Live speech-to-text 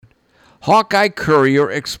Hawkeye Courier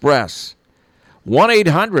Express.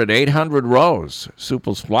 1-800-800-ROSE.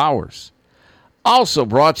 Supple's Flowers. Also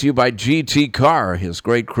brought to you by GT Carr, his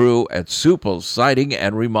great crew at Supple's Siding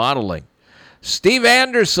and Remodeling. Steve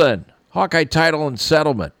Anderson, Hawkeye Title and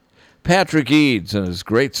Settlement. Patrick Eads and his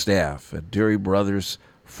great staff at Deary Brothers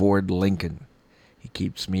Ford Lincoln. He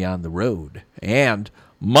keeps me on the road. And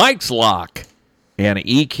Mike's Lock and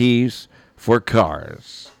E-Keys for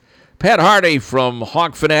cars. Pat Hardy from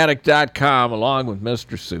HawkFanatic.com along with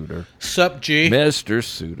Mr. Suter. Sup, G? Mr.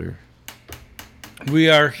 Suter. We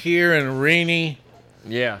are here in rainy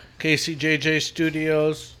KCJJ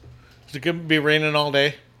Studios. Is it going to be raining all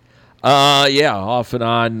day? Yeah, off and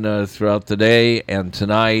on throughout the day and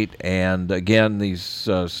tonight. And again, these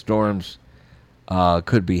storms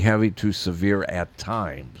could be heavy to severe at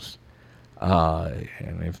times.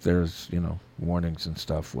 And if there's, warnings and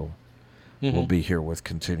stuff, we'll be here with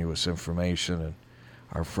continuous information. And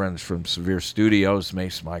our friends from Severe Studios,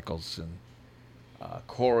 Mace Michaels and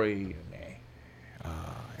Corey and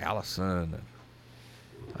Allison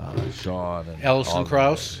and Sean and Allison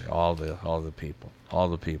Krause, all the people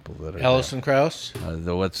that are Allison there. Krause.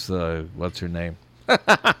 What's her name?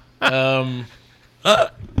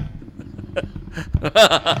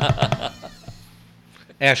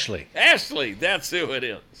 Ashley. Ashley, that's who it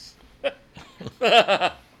is.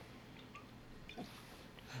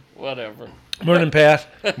 Whatever. Morning, Pat.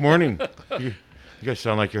 Morning. You guys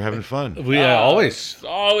sound like you're having fun. We always. It's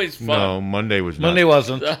always fun. No, Monday was not. Monday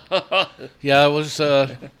wasn't. Yeah, it was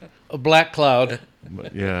a black cloud.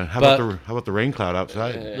 But, yeah. How about the rain cloud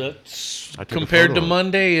outside? That's I took a compared photo to of it.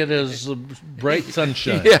 Monday, it is bright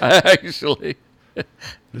sunshine. Yeah, actually.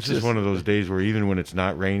 This is one of those days where even when it's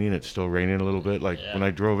not raining, it's still raining a little bit. Like when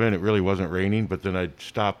I drove in, it really wasn't raining, but then I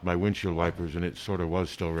stopped my windshield wipers and it sort of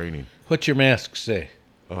was still raining. What's your mask say?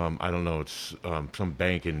 I don't know. It's some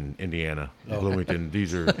bank in Indiana, Bloomington.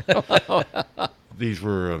 These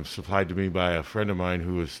were supplied to me by a friend of mine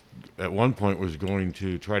who was at one point was going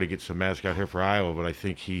to try to get some masks out here for Iowa, but I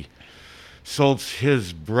think he sold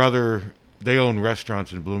his brother. They own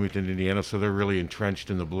restaurants in Bloomington, Indiana, so they're really entrenched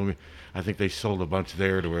in the Bloomington. I think they sold a bunch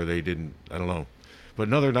there to where they didn't. I don't know, but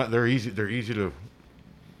no, they're not. They're easy. They're easy to.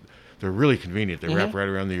 They're really convenient. They wrap right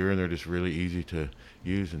around the ear, and they're just really easy to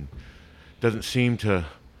use, and doesn't seem to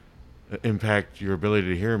impact your ability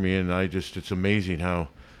to hear me. And it's amazing how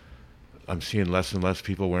I'm seeing less and less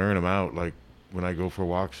people wearing them out. Like when I go for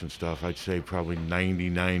walks and stuff, I'd say probably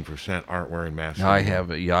 99% aren't wearing masks. I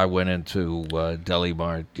have. Yeah, I went into Deli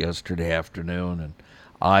Mart yesterday afternoon, and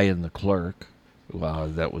I and the clerk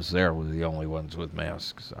that was there were the only ones with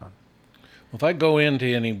masks on. If I go into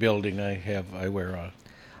any building, I wear a.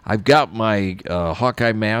 I've got my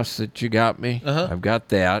Hawkeye mask that you got me. I've got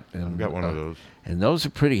that. And, I've got one of those. And those are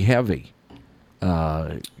pretty heavy.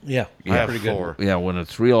 Yeah, I have pretty 4. Yeah, when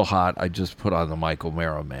it's real hot, I just put on the Michael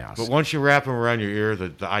Mara mask. But once you wrap them around your ear,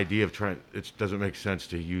 the idea of it doesn't make sense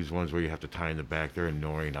to use ones where you have to tie in the back. They're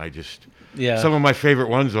annoying. Some of my favorite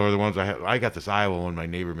ones are the ones I have. I got this Iowa one my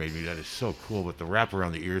neighbor made me. That is so cool. But the wrap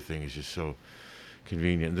around the ear thing is just so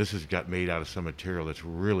convenient. This has got made out of some material that's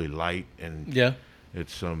really light and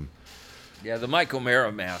it's Yeah, the Michael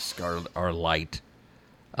Mara masks are light.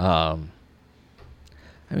 I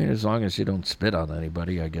mean, as long as you don't spit on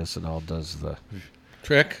anybody, I guess it all does the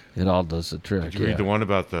trick. It all does the trick. Did you read the one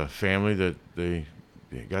about the family that they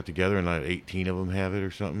got together and 18 of them have it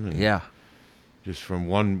or something? And yeah. Just from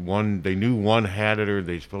one, they knew one had it, or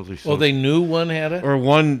they supposedly. Well, they knew one had it, or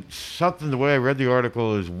one something. The way I read the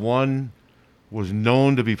article is one was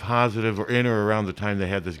known to be positive or in or around the time they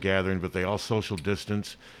had this gathering, but they all social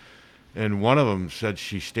distance. And one of them said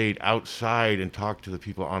she stayed outside and talked to the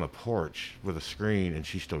people on a porch with a screen, and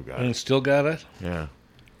she still got it. And still got it? Yeah.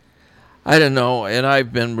 I don't know, and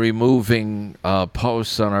I've been removing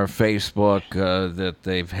posts on our Facebook that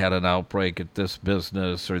they've had an outbreak at this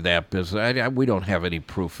business or that business. We don't have any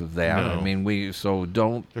proof of that. No. I mean,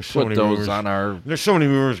 don't There's so put many those rumors. on our... There's so many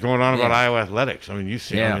rumors going on about Iowa athletics. I mean, you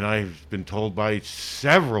see. Yeah. I mean, I've been told by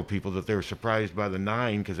several people that they were surprised by the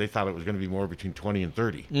 9 because they thought it was going to be more between 20 and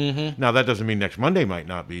 30. Mm-hmm. Now, that doesn't mean next Monday might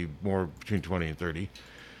not be more between 20 and 30.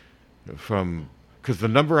 Because the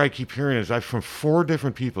number I keep hearing is from 4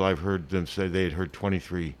 different people I've heard them say they had heard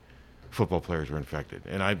 23 football players were infected.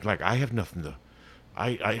 And I'm like, I have nothing to...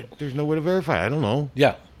 there's no way to verify. I don't know.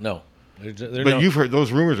 Yeah, no. You've heard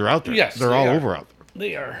those rumors are out there. Yes, they're all over out there.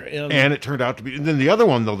 They are. And it turned out to be... And then the other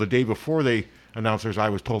one, though, the day before they announced theirs, I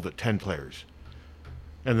was told that 10 players.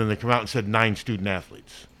 And then they come out and said 9 student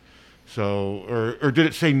athletes. So, or did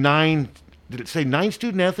it say 9 Did it say 9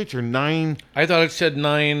 student athletes or 9? I thought it said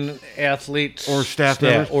 9 athletes or staff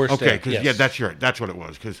members. Or staff. Okay, because yes. that's right. That's what it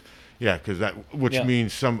was. Because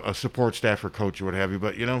means a support staff or coach or what have you.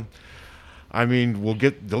 But I mean,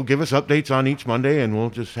 they'll give us updates on each Monday, and we'll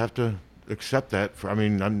just have to accept that.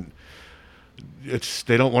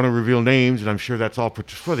 They don't want to reveal names, and I'm sure that's all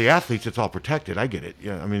for the athletes. It's all protected. I get it.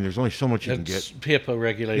 Yeah, I mean, there's only so much you can get. HIPAA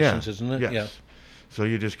regulations, isn't it? Yes. Yeah. So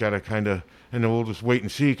you just got to kind of, and then we'll just wait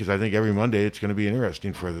and see, because I think every Monday it's going to be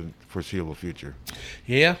interesting for the foreseeable future.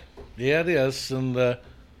 Yeah, it is, and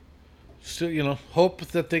still, hope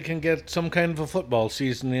that they can get some kind of a football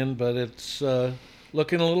season in, but it's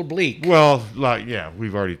looking a little bleak. Well,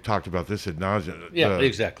 we've already talked about this ad nauseam. Yeah,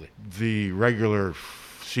 exactly. The regular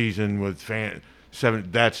season with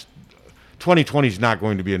 2020 is not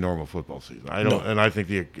going to be a normal football season. And I think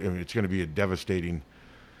it's going to be a devastating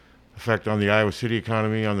effect on the Iowa City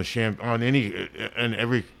economy, on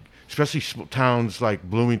every, especially towns like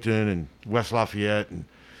Bloomington and West Lafayette and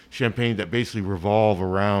Champaign that basically revolve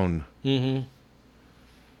around the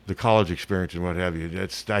college experience and what have you.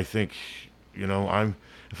 I think,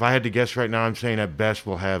 if I had to guess right now, I'm saying at best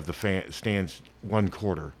we'll have the stands one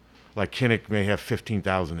quarter. Like Kinnick may have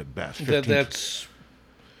 15,000 at best.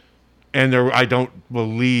 And I don't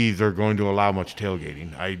believe they're going to allow much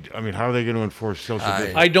tailgating. I mean, how are they going to enforce social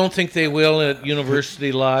distancing? I don't think they will at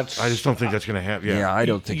university lots. I just don't think that's going to happen. Yeah, I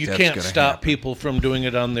don't think you that's going to can't stop people from doing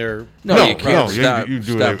it on their. No, you can't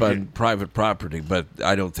stop on private property, but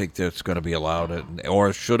I don't think that's going to be allowed,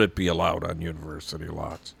 or should it be allowed on university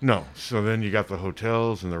lots? No. So then you got the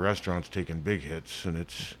hotels and the restaurants taking big hits, and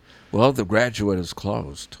it's. Well, the Graduate is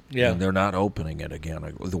closed. Yeah. And they're not opening it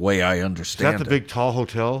again, the way I understand it. Is that the big tall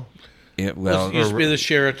hotel? It used to be the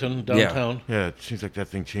Sheraton downtown. Yeah, it seems like that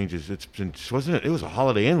thing changes. Wasn't it? It was a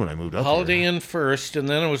Holiday Inn when I moved up Holiday Inn first, and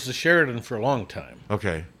then it was the Sheraton for a long time.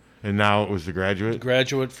 Okay. And now it was the Graduate? The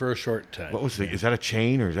Graduate for a short time. What was is that a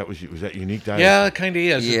chain, or was that unique dining? Yeah, it kind of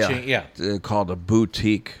is. Yeah. They're called a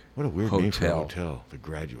boutique. What a weird name for a hotel, the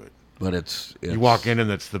Graduate. But it's you walk in and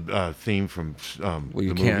that's the theme from the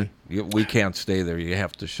movie. We can't stay there. You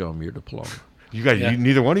have to show them your diploma. You guys,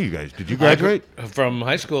 neither one of you guys. Did you graduate from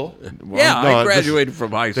high school? I graduated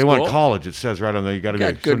from high school. They want college. It says right on there. You got to be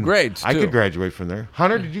good grades. I could graduate from there.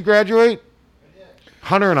 Hunter, did you graduate?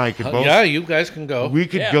 Hunter and I could both. Yeah, you guys can go. We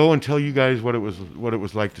could go and tell you guys what it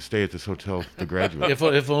was like to stay at this hotel, the Graduate.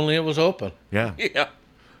 if only it was open. Yeah. Yeah.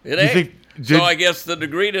 It ain't. So I guess the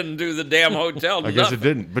degree didn't do the damn hotel. I guess it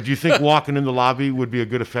didn't. But do you think walking in the lobby would be a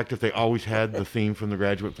good effect if they always had the theme from The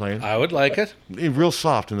Graduate playing? I would like it. Real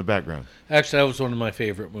soft in the background. Actually, that was one of my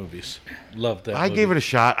favorite movies. Loved that movie. Gave it a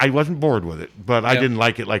shot. I wasn't bored with it, but I didn't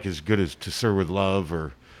like it like as good as To Sir With Love,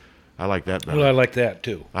 or I like that better. Well, I like that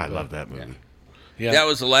too. I love that movie. Yeah. That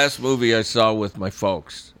was the last movie I saw with my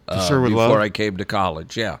folks To Sir With Love? Before I came to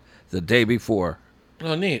college. Yeah, the day before.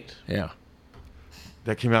 Oh, neat. Yeah.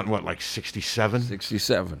 That came out in what, like 67?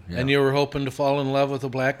 67, yeah. And you were hoping to fall in love with a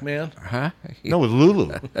black man? Huh? No, with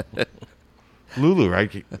Lulu. Lulu,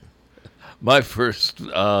 right? My first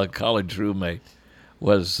college roommate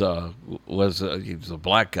was he was a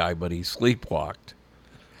black guy, but he sleepwalked,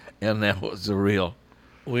 and that was a real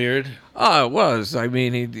weird. Oh, it was. I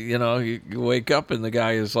mean, you wake up and the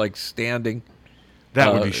guy is like standing.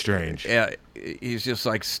 That would be strange. Yeah, he's just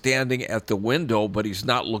like standing at the window, but he's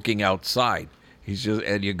not looking outside. He's just,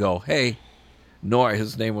 and you go, hey,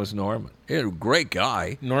 his name was Norman. He's a great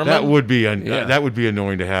guy. Norman? That would be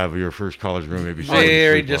annoying to have your first college roommate be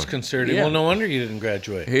very disconcerting. Yeah. Well, no wonder you didn't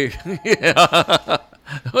graduate.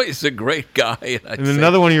 He's a great guy. And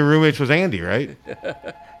another one of your roommates was Andy, right?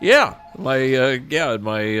 Yeah,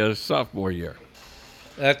 my sophomore year.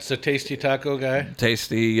 That's a Tasty Taco guy?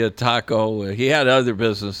 Tasty Taco. He had other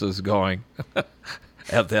businesses going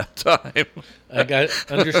at that time. I got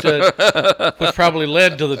understood. Which probably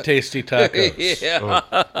led to the Tasty Tacos. Yeah. Oh,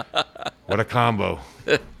 what a combo.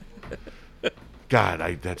 God,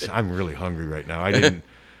 I'm really hungry right now. I didn't.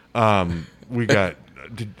 We got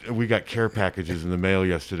care packages in the mail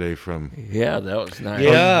yesterday from. Yeah, that was nice.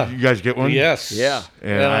 Yeah, you guys get one? Yes. Yeah.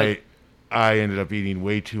 And I ended up eating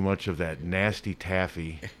way too much of that nasty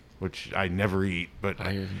taffy, which I never eat.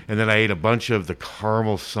 And then I ate a bunch of the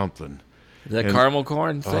caramel something. The caramel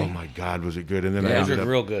corn thing? Oh, my God, was it good. And then I ended up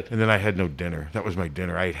real good. And then I had no dinner. That was my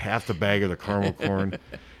dinner. I ate half the bag of the caramel corn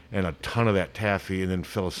and a ton of that taffy, and then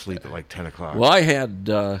fell asleep at like 10 o'clock. Well, I had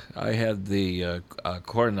the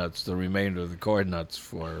corn nuts, the remainder of the corn nuts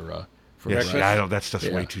for Yes, breakfast? I don't. That's just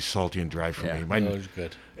Yeah. way too salty and dry for Yeah. me. That was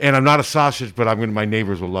good. And I'm not a sausage, but my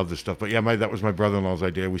neighbors will love this stuff. But yeah, that was my brother-in-law's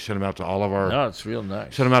idea. We sent him out to all of our No, it's real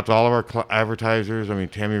nice. advertisers. I mean,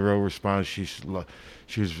 Tammy Rowe responds. She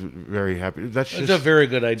was very happy. That's It's just a very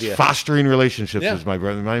good idea. fostering relationships. Yeah. Is my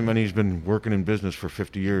brother. He's been working in business for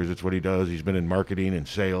 50 years. It's what he does. He's been in marketing and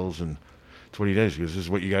sales, and it's what he does. He goes, "This is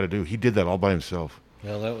what you got to do." He did that all by himself,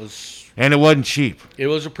 Well, that was and it wasn't cheap. it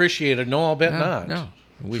was appreciated. No, I'll bet not. No.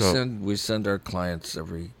 We So- send our clients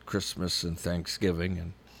every Christmas and Thanksgiving,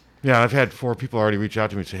 and Yeah, I've had 4 people already reach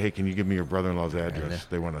out to me and say, "Hey, can you give me your brother-in-law's address?"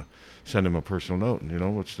 They want to send him a personal note,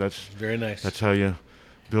 and that's Very nice. that's how you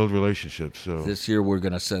build relationships. So this year we're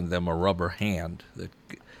going to send them a rubber hand that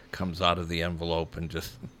comes out of the envelope and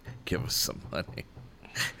just give us some money.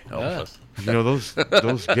 Help Ah. us.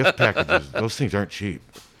 those gift packages, those things aren't cheap.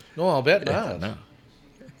 No, I'll bet not. No.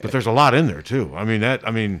 But there's a lot in there too.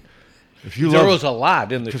 If you There love, was a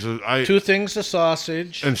lot in 'cause there. I- 2 things of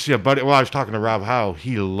sausage. and see, buddy. Well, I was talking to Rob Howe.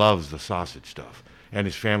 He loves the sausage stuff, and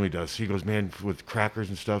his family does. He goes, man, with crackers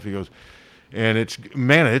and stuff. He goes, and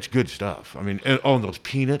it's good stuff. I mean, and those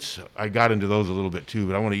peanuts. I got into those a little bit too,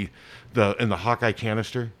 but I want to eat in the Hawkeye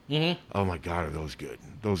canister. Mm-hmm. Oh my God, are those good?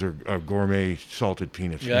 Those are gourmet salted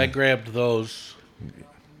peanuts. Yeah, I grabbed those.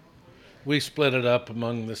 We split it up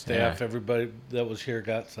among the staff. Yeah. Everybody that was here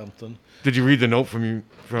got something. Did you read the note from you?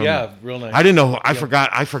 Yeah, real nice. I didn't know. I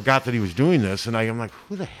forgot that he was doing this, and I'm like,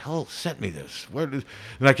 who the hell sent me this? And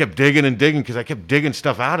I kept digging and digging because I kept digging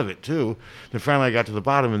stuff out of it too. Then finally, I got to the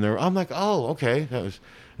bottom, and I'm like, oh, okay,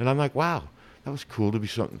 and I'm like, wow, that was cool to be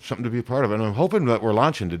something to be a part of. And I'm hoping that we're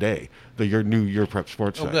launching today your new Year Prep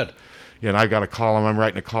Sports Oh, site. good. Yeah, and I got a column. I'm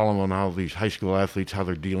writing a column on how these high school athletes, how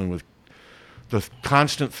they're dealing with the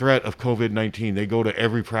constant threat of COVID-19. They go to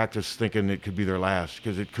every practice thinking it could be their last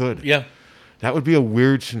because it could. Yeah. That would be a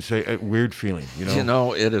weird weird feeling,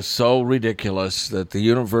 It is so ridiculous that the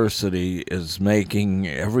university is making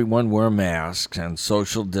everyone wear masks and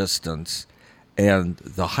social distance, and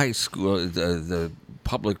the high school, the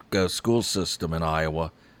public school system in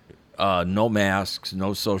Iowa, no masks,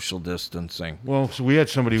 no social distancing. Well, so we had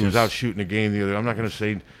somebody who was out shooting a game the other. I'm not going to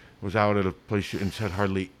say was out at a place and said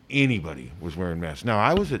hardly anybody was wearing masks. Now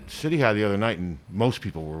I was at City High the other night, and most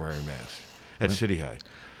people were wearing masks at City High.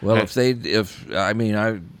 Well,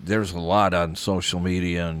 there's a lot on social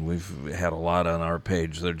media, and we've had a lot on our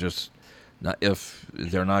page. They're just not, if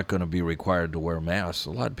they're not going to be required to wear masks,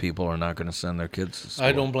 a lot of people are not going to send their kids to school.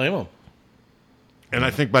 I don't blame them. And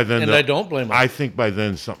I think by then, I don't blame them. I think by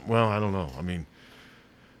then, I don't know. I mean,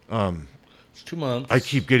 It's 2 months. I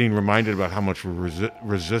keep getting reminded about how much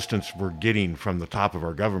resistance we're getting from the top of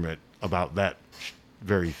our government about that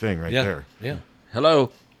very thing right there. Yeah.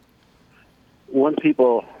 Hello. One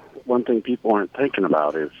thing people aren't thinking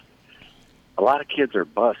about is a lot of kids are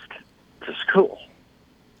bused to school.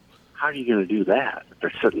 How are you going to do that if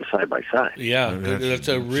they're sitting side by side? Yeah, that's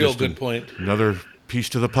a real just good point. Another piece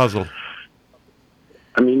to the puzzle.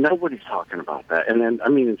 I mean, nobody's talking about that. And then, I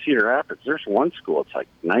mean, in Cedar Rapids, there's one school, it's like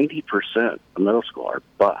 90% of middle school are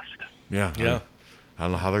bused. Yeah. Yeah. I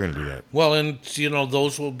don't know how they're going to do that. Well, and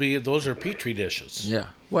those are Petri dishes. Yeah.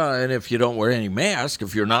 Well, and if you don't wear any mask,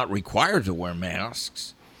 if you're not required to wear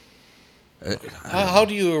masks, How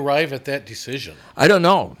do you arrive at that decision? I don't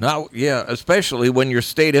know. Now, yeah, especially when your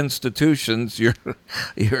state institutions, your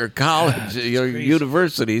college, your crazy.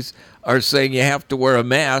 universities are saying you have to wear a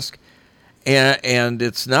mask, and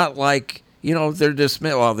it's not like they're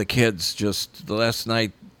dismissed. Well, the kids just last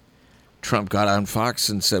night, Trump got on Fox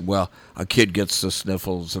and said, "Well, a kid gets the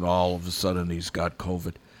sniffles, and all of a sudden he's got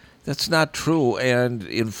COVID." That's not true. And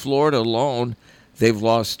in Florida alone, they've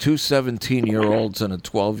lost 2 17-year-olds and a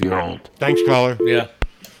 12-year-old. Thanks, caller. Yeah.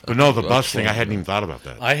 But no, the bus thing, I hadn't even thought about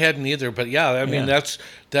that. I hadn't either, but yeah, I mean Yeah.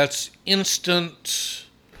 that's instant.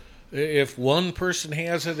 If one person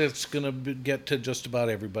has it, it's going to get to just about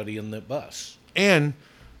everybody in the bus. And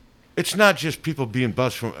it's not just people being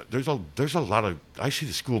bused from. There's a lot of. I see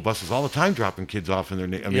the school buses all the time dropping kids off in their.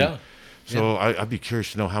 I mean, Yeah. So I'd be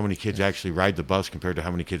curious to know how many kids actually ride the bus compared to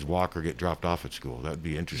how many kids walk or get dropped off at school. That'd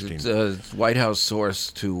be interesting. It's a White House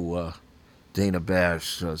source to Dana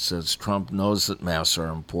Bash says Trump knows that masks are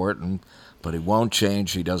important, but he won't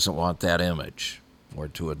change. He doesn't want that image or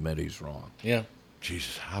to admit he's wrong. Yeah.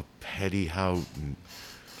 Jesus, how petty,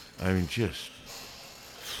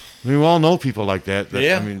 we all know people like that.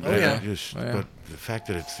 Yeah. I mean, Oh, yeah. But the fact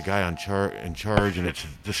that it's the guy in charge and it's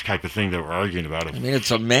this type of thing that we're arguing about. I mean,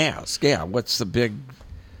 it's a mask. Yeah, what's the big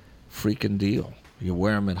freaking deal? You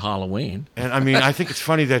wear them at Halloween. And I mean, I think it's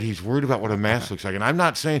funny that he's worried about what a mask looks like. And I'm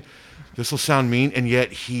not saying this will sound mean, and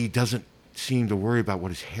yet he doesn't seem to worry about what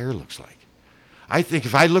his hair looks like. I think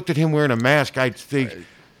if I looked at him wearing a mask, I'd think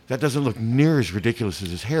that doesn't look near as ridiculous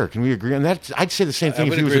as his hair. Can we agree on that? I'd say the same thing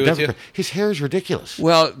if he was a Democrat. His hair is ridiculous.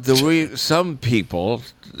 Well, some people,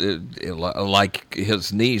 like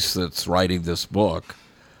his niece that's writing this book,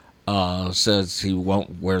 says he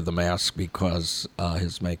won't wear the mask because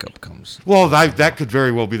his makeup comes. Well, that could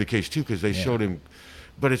very well be the case, too, because they showed him.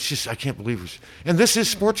 But it's just, I can't believe and this is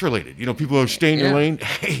sports related. People are staying in your lane.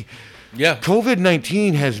 Hey,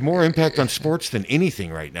 COVID-19 has more impact on sports than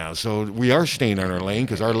anything right now. So we are staying on our lane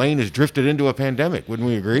because our lane has drifted into a pandemic. Wouldn't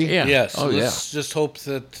we agree? Yeah. Yes. Let's just hope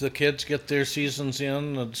that the kids get their seasons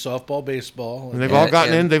in, softball, baseball. And they've all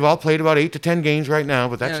gotten in. They've all played about 8 to 10 games right now,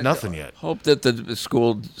 but that's nothing yet. Hope that the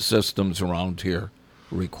school systems around here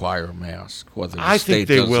require masks. I think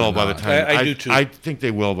they will by the time. I do too. I think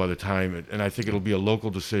they will by the time, and I think it'll be a local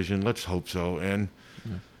decision. Let's hope so. And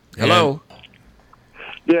hello.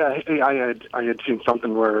 Yeah, I had seen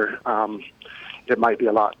something where it might be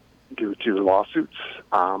a lot due to lawsuits.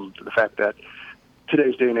 The fact that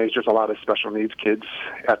today's day and age, there's a lot of special needs kids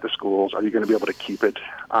at the schools. Are you going to be able to keep it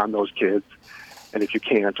on those kids? And if you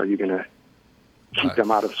can't, are you going to keep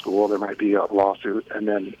them out of school? There might be a lawsuit. And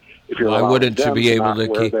then if you're why wouldn't you be able to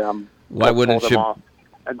keep them? Why wouldn't you? Off.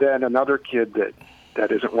 And then another kid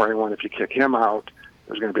that isn't wearing one, if you kick him out,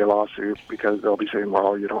 there's going to be a lawsuit because they'll be saying,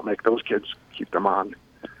 well, you don't make those kids keep them on.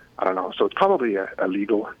 I don't know. So it's probably a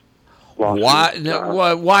legal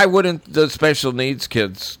lawsuit. Why wouldn't the special needs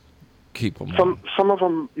kids keep them on? Some of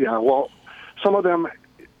them, yeah. Well, some of them,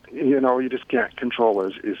 you just can't control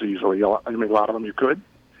as easily. I mean, a lot of them you could,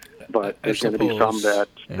 but there's going to be some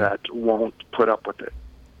that won't put up with it.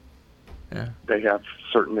 Yeah. They have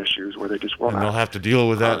certain issues where they just won't. And they'll have to deal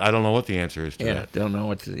with that. I don't know what the answer is to that. Don't know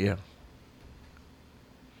what to. Yeah.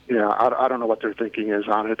 Yeah, I don't know what their thinking is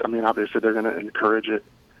on it. I mean, obviously they're going to encourage it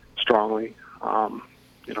strongly.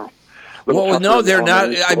 Well, no, they're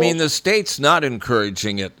not. I mean, the state's not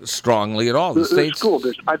encouraging it strongly at all. The state's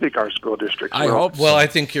I think our school districts. I hope so. Well, I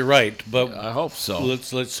think you're right, but I hope so.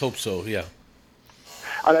 Let's hope so. Yeah.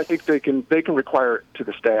 And I think they can require it to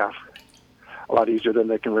the staff a lot easier than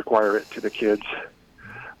they can require it to the kids.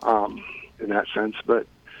 In that sense, but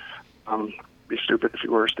be stupid if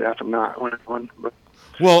you were a staff and not one. But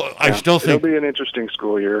well, I still think it'll be an interesting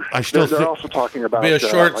school year. They're also talking about be a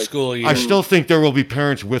short school year. I still think there will be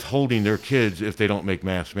parents withholding their kids if they don't make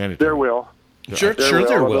masks mandatory. There will. Sure,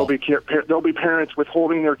 there will. There'll be parents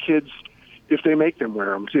withholding their kids if they make them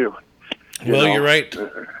wear them too. You're right.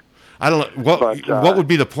 I don't know what would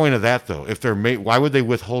be the point of that though. If they're why would they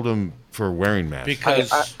withhold them for wearing masks? Because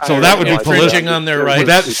that would be infringing on their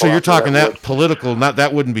rights. So you're talking that political,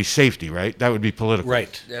 that wouldn't be safety, right? That would be political.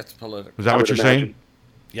 Right. That's political. Is that what you're saying?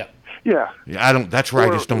 Yeah. I don't. That's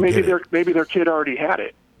where I just don't get it. Maybe their kid already had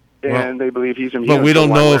it, and they believe he's immune. But we don't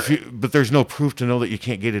know but there's no proof to know that you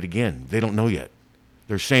can't get it again. They don't know yet.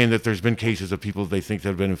 They're saying that there's been cases of people they think that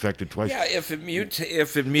have been infected twice. Yeah, if it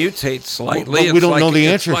mutates slightly, but we don't know the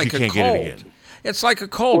answer if you can't get it again. It's like a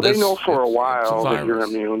cold. Well, they know for a while that you're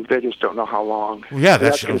immune. They just don't know how long. Well, yeah,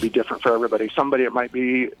 that's going to be different for everybody. Somebody it might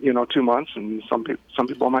be 2 months, and some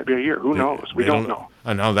people it might be a year. Who knows? We don't know.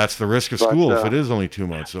 I know that's the risk of school if it is only 2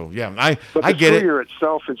 months. So yeah, I get it. But the school year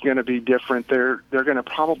itself is going to be different. They're going to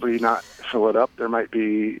probably not fill it up. There might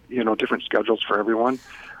be different schedules for everyone.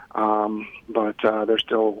 But they're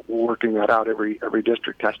still working that out. Every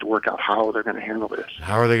district has to work out how they're going to handle this.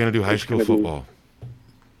 How are they going to do high school football?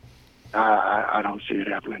 I don't see it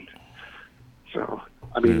happening. So,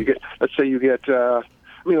 I mean, let's say you get,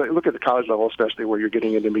 look at the college level, especially where you're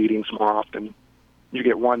getting into meetings more often. You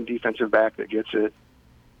get one defensive back that gets it.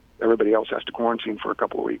 Everybody else has to quarantine for a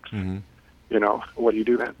couple of weeks. Mm-hmm. What do you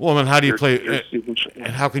do then? Well, then how do you play?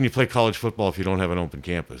 And how can you play college football if you don't have an open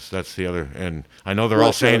campus? That's the other. And I know they're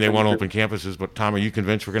all saying they want open campuses, but Tom, are you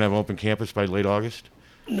convinced we're going to have an open campus by late August?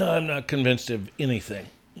 No, I'm not convinced of anything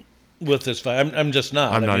with this fight. I'm just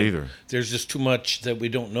not. I'm not either. There's just too much that we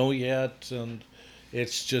don't know yet, and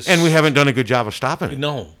it's just. And we haven't done a good job of stopping it.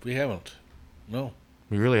 No, we haven't. No,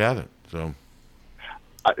 we really haven't. So.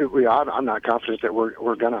 I'm not confident that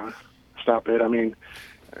we're gonna stop it. I mean,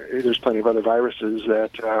 there's plenty of other viruses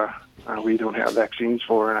that we don't have vaccines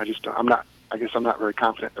for, and I'm not very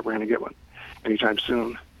confident that we're going to get one anytime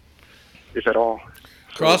soon, if at all.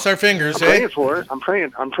 Cross our fingers. I'm praying for it.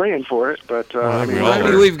 I'm praying for it. But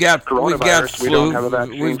we've got flu. We don't have a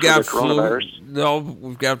vaccine for the coronavirus. No,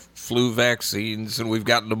 we've got flu vaccines, and we've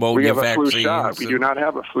got pneumonia vaccines. We have a flu shot. We do not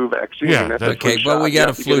have a flu vaccine. Yeah, that's okay, but we got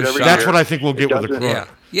a flu shot. That's what I think we'll get with the corona.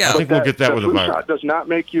 Yeah, I think we'll get that with the virus. The flu shot does not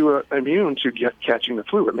make you immune to catching the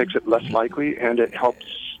flu. It makes it less likely, and it helps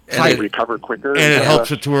might recover quicker. And it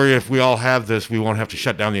helps it to where if we all have this, we won't have to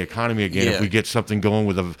shut down the economy again Yeah. if we get something going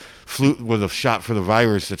with a flu, with a shot for the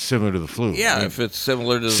virus that's similar to the flu. Yeah, I mean, if it's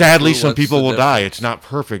similar to sadly, the flu, some what's people the will die. difference? It's not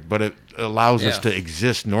perfect, but it allows us Yeah. to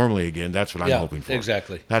exist normally again. That's what I'm hoping for.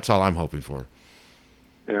 Exactly. That's all I'm hoping for.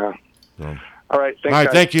 Yeah. So. All right. Thanks, All right,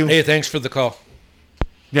 guys. thank you. Hey, thanks for the call.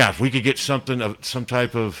 Yeah, if we could get something of some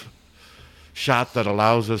type of shot that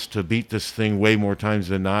allows us to beat this thing way more times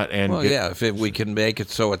than not, and Well, yeah, if we can make it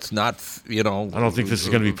so it's not, I don't think this is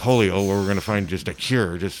going to be polio where we're going to find just a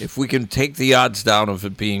cure. Just If we can take the odds down of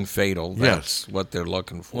it being fatal, that's what they're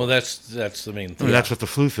looking for. Well, that's the main I thing. mean, that's what the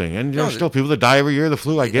flu thing, and No, still people that die every year of the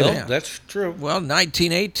flu. I get No, it. that's true. Well,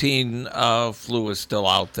 1918 flu is still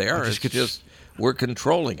out there. It's just we're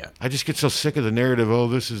controlling it. I just get so sick of the narrative. Oh,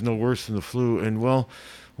 this is no worse than the flu, and well,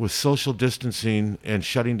 with social distancing and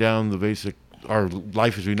shutting down the basic our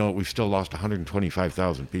life as we know it, we've still lost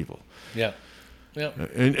 125,000 people. Yeah. Yeah.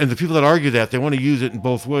 And the people that argue that, they want to use it in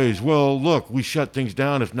both ways. Well, look, we shut things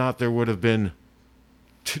down. If not, there would have been.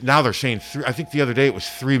 Now they're saying I think the other day it was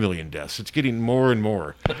 3 million deaths. It's getting more and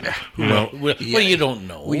more. You know. Well, you don't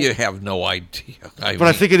know. Well, you have no idea. But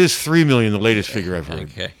I think it is 3 million, the latest figure I've heard.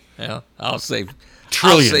 Okay. Yeah, I'll say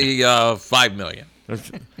Trillion. I'll say 5 million.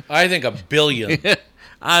 I think a billion.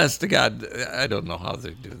 Honest to God, I don't know how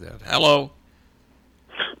they do that. Hello.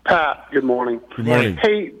 Pat, good morning. Good morning.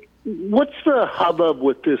 Hey, what's the hubbub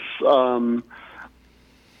with this? I'm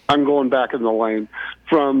going back in the lane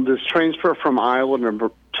from this transfer from Iowa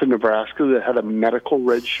to Nebraska that had a medical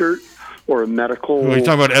red shirt or a medical. Are you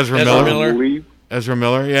talking about Ezra Miller? leave? Ezra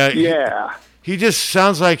Miller, yeah. Yeah. He just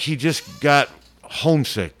sounds like he just got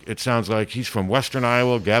homesick. It sounds like he's from Western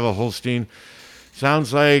Iowa, Gavel Holstein.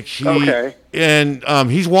 Sounds like he Okay. And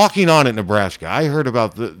he's walking on at Nebraska. I heard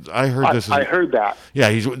about I heard this. I heard that.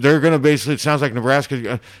 Yeah, they're going to basically. It sounds like Nebraska's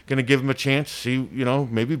going to give him a chance. See,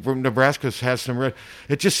 maybe Nebraska has some red.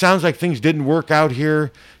 It just sounds like things didn't work out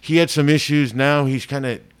here. He had some issues. Now he's kind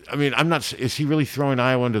of. I mean, I'm not. Is he really throwing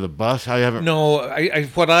Iowa under the bus? I haven't. No,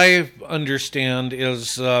 what I understand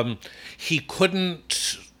is he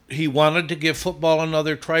couldn't. He wanted to give football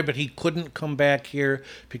another try, but he couldn't come back here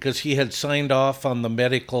because he had signed off on the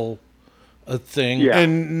medical thing. Yeah.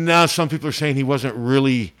 And now some people are saying he wasn't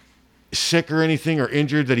really sick or anything or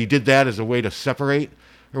injured, that he did that as a way to separate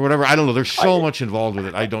or whatever. I don't know. There's so much involved with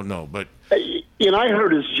it. I don't know. But And I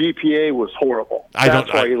heard his GPA was horrible.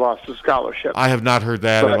 That's why he lost his scholarship. I have not heard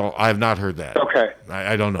that at all. I have not heard that. Okay.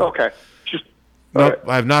 I don't know. Okay. Just. Nope, all right.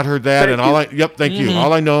 I have not heard that. Thank you. Thank you.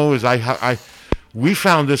 All I know is we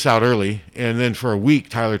found this out early, and then for a week,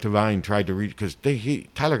 Tyler Tavine tried to read, because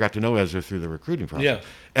Tyler got to know Ezra through the recruiting process.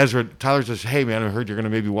 Yeah. Tyler says, hey, man, I heard you're going to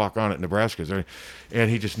maybe walk on at Nebraska.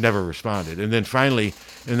 And he just never responded. And then finally,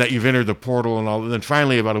 and that you've entered the portal and all. And then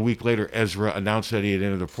finally, about a week later, Ezra announced that he had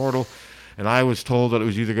entered the portal. And I was told that it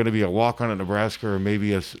was either going to be a walk-on at Nebraska or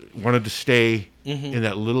maybe wanted to stay in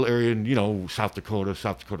that little area in, South Dakota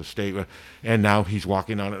State. And now he's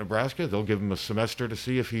walking on at Nebraska. They'll give him a semester to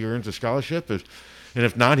see if he earns a scholarship. And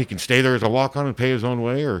if not, he can stay there as a walk-on and pay his own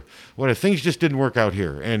way or whatever. Things just didn't work out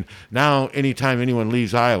here. And now anytime anyone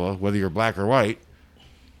leaves Iowa, whether you're black or white,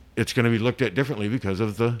 it's going to be looked at differently because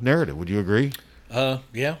of the narrative. Would you agree?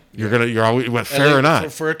 Yeah. You're always fair or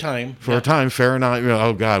not for a time. for a time, fair or not.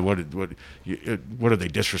 Oh God, what did they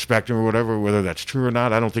disrespect him or whatever? Whether that's true or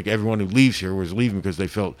not, I don't think everyone who leaves here was leaving because they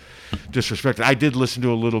felt disrespected. I did listen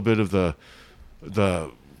to a little bit of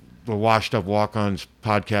the Washed Up Walk-Ons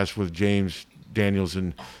podcast with James Daniels,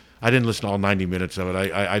 and I didn't listen to all 90 minutes of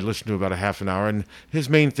it. I listened to about a half an hour, and his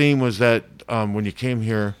main theme was that when you came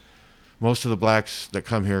here, most of the blacks that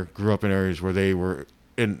come here grew up in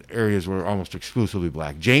areas where almost exclusively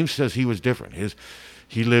black. James says he was different.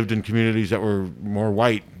 He lived in communities that were more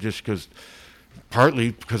white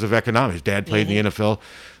partly because of economics. Dad played in the NFL.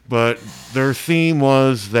 But their theme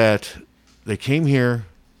was that they came here,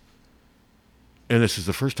 and this is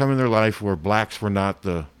the first time in their life where blacks were not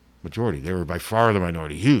the majority. They were by far the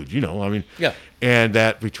minority. Huge, Yeah. And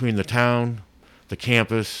that between the town, the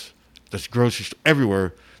campus, the grocery store,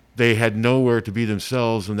 everywhere, they had nowhere to be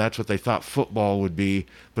themselves, and that's what they thought football would be.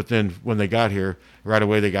 But then when they got here, right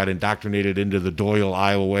away they got indoctrinated into the Doyle,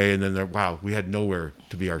 Iowa way, and then we had nowhere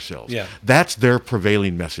to be ourselves. Yeah. That's their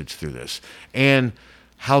prevailing message through this. And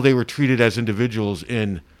how they were treated as individuals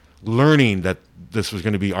in learning that this was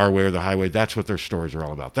going to be our way or the highway. That's what their stories are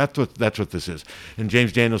all about. That's what this is. And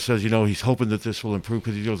James Daniels says, he's hoping that this will improve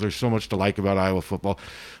because he knows there's so much to like about Iowa football.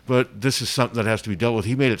 But this is something that has to be dealt with.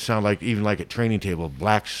 He made it sound like even like at training table,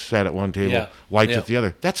 blacks sat at one table, whites at the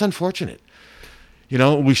other. That's unfortunate.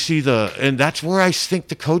 We see and that's where I think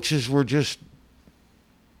the coaches were just,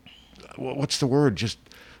 what's the word? Just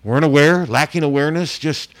weren't aware, lacking awareness,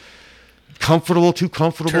 just comfortable, too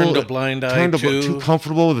comfortable. Turned a blind eye too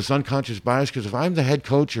comfortable with this unconscious bias. Because if I'm the head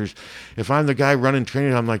coach or if I'm the guy running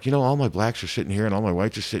training, I'm like, all my blacks are sitting here and all my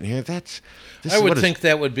whites are sitting here. I would think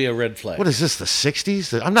that would be a red flag. What is this, the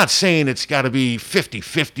 60s? I'm not saying it's got to be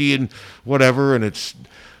 50-50 and whatever, and it's,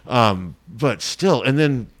 but still. And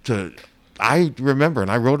then I remember, and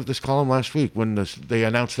I wrote this column last week when they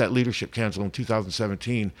announced that leadership council in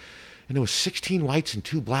 2017, and there was 16 whites and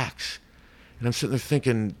 2 blacks. And I'm sitting there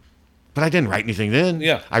thinking, but I didn't write anything then.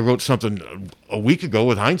 Yeah. I wrote something a week ago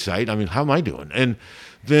with hindsight. I mean, how am I doing? And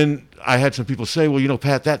then I had some people say, well,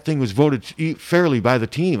 Pat, that thing was voted fairly by the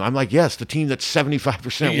team. I'm like, yes, the team that's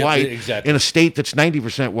 75% white exactly. in a state that's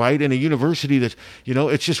 90% white in a university that's,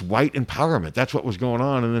 it's just white empowerment. That's what was going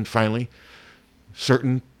on. And then finally,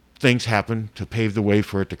 certain things happened to pave the way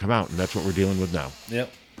for it to come out. And that's what we're dealing with now.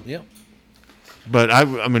 Yep. But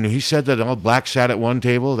I mean, he said that all blacks sat at one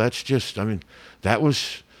table. That's just, that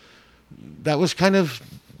was kind of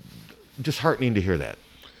disheartening to hear that.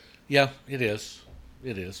 Yeah, it is.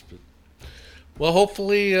 It is. But, well,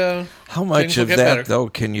 hopefully, how much of that better. though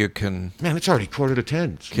can you Man, it's already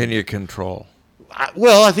 9:45. Can you control? I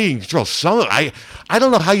think you can control some of it. I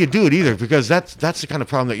don't know how you do it either, because that's the kind of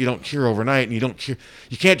problem that you don't cure overnight, and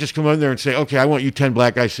you can't just come in there and say, okay, I want you 10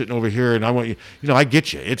 black guys sitting over here, and I want you. I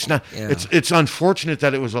get you. It's not. Yeah. It's unfortunate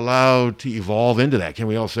that it was allowed to evolve into that. Can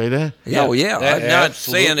we all say that? Yeah. Oh yeah. I'm not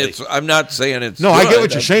saying it's. No, good. I get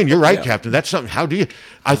what you're saying. You're right, Yeah. Captain. That's something. How do you?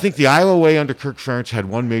 I think the Iowa way under Kirk Ferentz had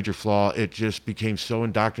one major flaw. It just became so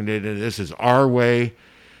indoctrinated. This is our way.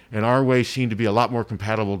 And our way seemed to be a lot more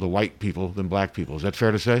compatible to white people than black people. Is that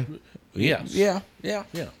fair to say? Yes. Yeah.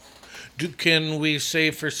 Can we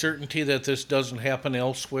say for certainty that this doesn't happen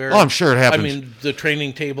elsewhere? Oh, I'm sure it happens. I mean, the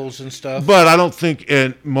training tables and stuff. But I don't think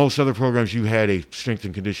in most other programs you had a strength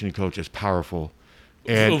and conditioning coach as powerful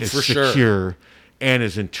and as secure and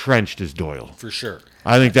as entrenched as Doyle. For sure.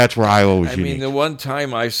 I think that's where Iowa was unique. I mean, the one time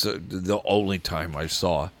the only time I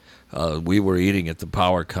saw, we were eating at the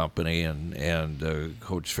power company, and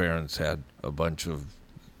Coach Ferentz had a bunch of,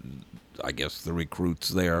 I guess, the recruits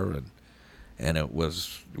there, and it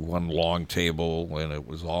was one long table, and it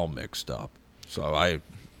was all mixed up. So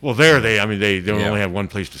they only have one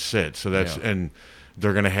place to sit, so that's and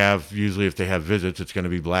they're going to have, usually if they have visits, it's going to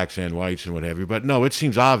be blacks and whites and what have you. But no, it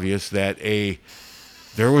seems obvious that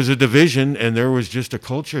there was a division, and there was just a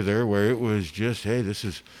culture there where it was just, hey, this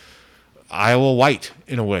is Iowa white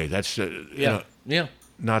in a way. That's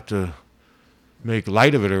not to make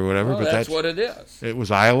light of it or whatever, but that's what it is. It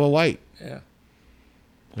was Iowa white. Yeah.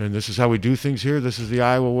 And this is how we do things here. This is the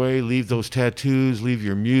Iowa way. Leave those tattoos, leave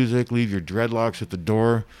your music, leave your dreadlocks at the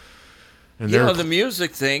door. And the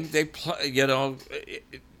music thing, they play.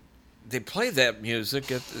 They play that music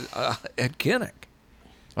at Kinnick.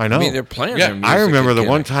 I know. I mean, they're playing their music. I remember the Kinnick.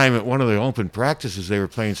 one time at one of the open practices, they were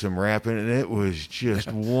playing some rapping, and it was just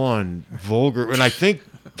one vulgar. And I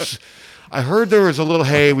heard there was a little,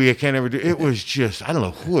 hey, we can't ever do. It was just, I don't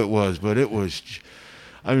know who it was, but it was.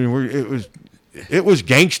 I mean, it was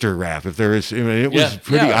gangster rap. If there is, it was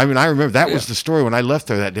pretty. Yeah. I mean, I remember that was the story when I left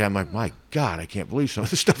there that day. I'm like, my God, I can't believe some of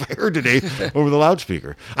the stuff I heard today over the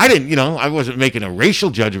loudspeaker. I didn't, I wasn't making a racial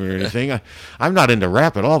judgment or anything. I'm not into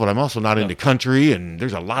rap at all, but I'm also not into country. And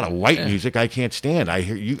there's a lot of white music I can't stand.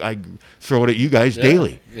 I throw it at you guys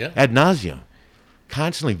daily, ad nauseum,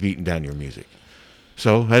 constantly beating down your music.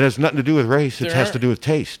 So that has nothing to do with race. It has to do with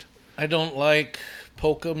taste. I don't like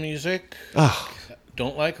polka music. Oh.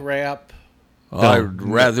 Don't like rap. I'd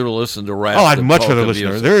rather listen to rap. I'd than much polka rather listen to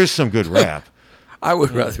music. There is some good rap. I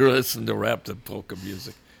would rather listen to rap than polka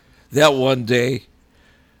music. That one day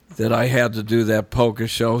that I had to do that polka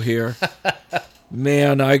show here,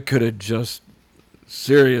 man, I could have just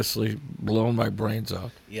seriously blown my brains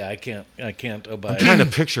out. Yeah, I can't abide. I'm trying to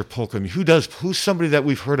picture polka music. Who's somebody that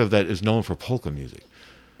we've heard of that is known for polka music?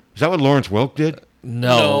 Is that what Lawrence Welk did?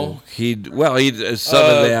 No. He some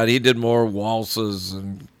of that. He did more waltzes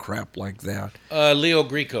and crap like that. Leo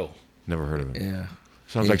Greco. Never heard of it. Yeah.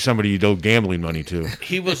 Sounds like somebody you owe gambling money to.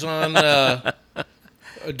 He was on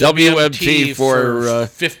WMT for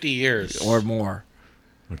 50 years or more.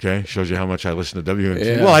 Okay, shows you how much I listen to WMT.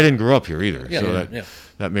 Yeah. Well, I didn't grow up here either, Yeah, so yeah.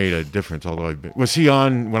 that made a difference. Although was he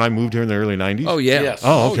on when I moved here in the early '90s? Oh yeah. Yes.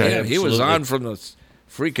 Oh, okay. Yeah. He was Absolutely. on from the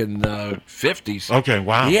freaking 50s. Okay,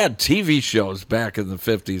 wow. He had TV shows back in the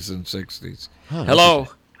 50s and 60s. Hello.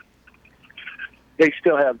 They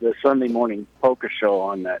still have the Sunday morning polka show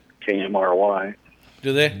on that KMRY.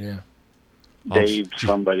 Do they? Yeah. Dave,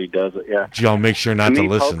 somebody does it. Yeah. Gee, I'll make sure not to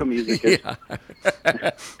listen. Polka music is,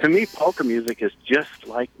 to me, polka music is just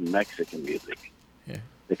like Mexican music. Yeah.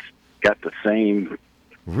 It's got the same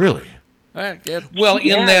Really? Well, in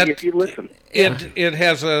Yeah, that if you listen. it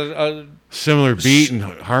has a Similar beat and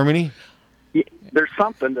harmony? Yeah, there's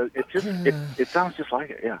something that it sounds just like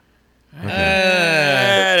it. Yeah.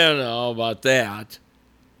 I don't know about that.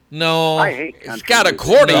 no. I hate It's country got music.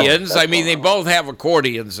 accordions. No, I mean, they that's both have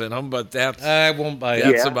accordions in them, but that's I won't buy it.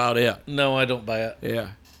 that's Yeah. about it. No, I don't buy it. Yeah.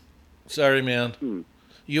 Sorry, man.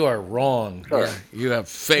 You are wrong. Sorry. You have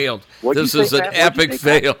failed. What'd This you is say, an Pat? What'd you epic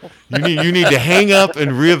say, fail. You need to hang up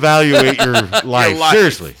and reevaluate your life. life.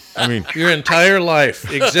 Seriously. I mean, Your entire life,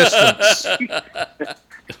 existence.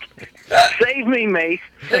 Save me, Mace.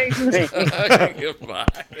 Save me. Goodbye.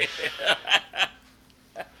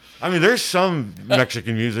 there's some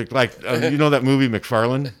Mexican music, like you know that movie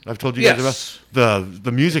McFarlane I've told you guys Yes. about.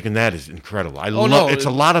 The music in that is incredible. I Oh, love. no, It's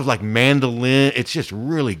a lot of like mandolin. It's just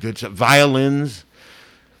really good stuff. Violins.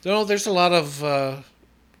 No, there's a lot of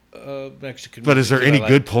Mexican. But is there music any that I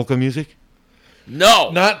good polka music? No.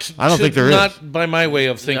 Not. I don't think there is. Not by my way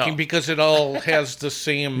of thinking, No. because it all has the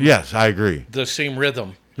same. Yes, I agree. The same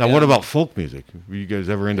rhythm. Now, what about folk music? Were you guys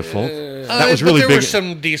ever into folk? That was But really there big. were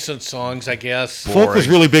some decent songs, I guess. Folk was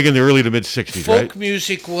really big in the early to mid '60s, Folk right?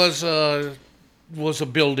 music was a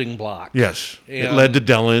building block. Yes, it And- led to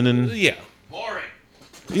Dylan, and Yeah.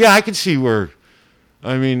 yeah, I could see where.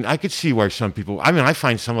 I could see why some people. I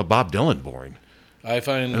find some of Bob Dylan boring, I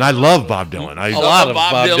find and I love Bob Dylan. a lot of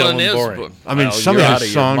Bob Dylan is boring. Some you're of out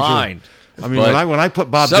his your songs are- mind. when But I put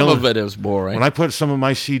Bob some Dylan, of it is boring. when I put some of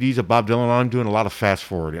my CDs of Bob Dylan on, I'm doing a lot of fast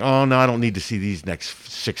forwarding. Oh no, I don't need to see these next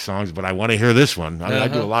 6 songs, but I want to hear this one. I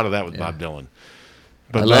do a lot of that with Bob Dylan.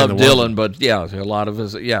 But I man, love the one- Dylan, but yeah, a lot of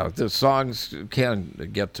his the songs can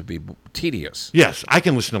get to be tedious. Yes, I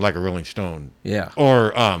can listen to like a Rolling Stone. Yeah.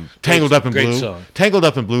 Or Tangled Up in great Blue. song. Tangled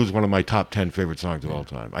Up in Blue is one of my top 10 favorite songs of all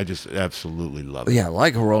time. I just absolutely love it. Yeah,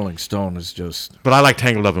 like a Rolling Stone is just But I like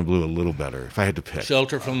Tangled Up in Blue a little better if I had to pick.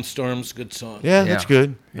 Shelter from the Storm's good song. Yeah, that's Yeah.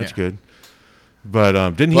 good. That's Yeah. good. But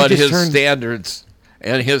didn't he but just his turn? standards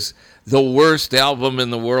and the worst album in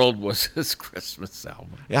the world was his Christmas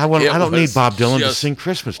album. Yeah, I don't need was Bob Dylan to just- sing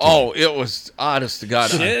Christmas to Oh, it was honest to God.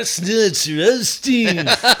 Chestnuts roasting on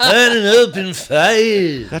an open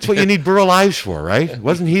fire. That's what you need Burl Ives for, right?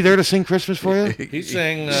 Wasn't he there to sing Christmas for you? He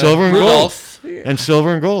sang Silver and Rudolph. Gold. And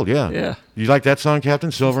Silver and Gold, yeah. Yeah. You like that song,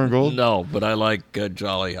 Captain? Silver and Gold? No, but I like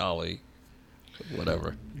Jolly Holly,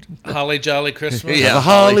 whatever. Holly Jolly Christmas. Yeah. A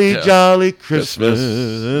holly Holly, jolly Christmas.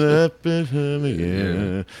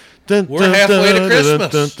 We're halfway to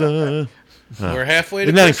Christmas. We're halfway to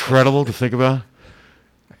Isn't that Christmas. incredible to think about?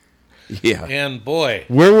 Yeah. And boy,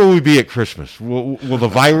 Where will we be at Christmas? Will the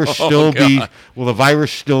virus still be? God. Will the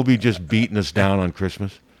virus still be just beating us down on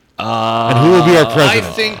Christmas? And who will be our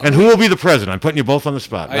president? think- and who will be the president? I'm putting you both on the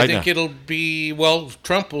spot I right think now. it'll be, well,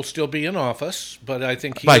 Trump will still be in office, but I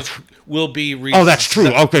think he By is- will be Oh, that's true.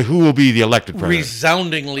 Okay, who will be the elected president?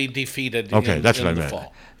 resoundingly defeated Okay, in, that's in what I the meant.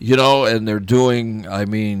 fall. You know, and they're doing,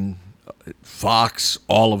 Fox,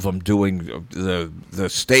 all of them doing the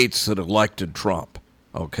states that elected Trump.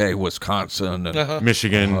 Okay, Wisconsin and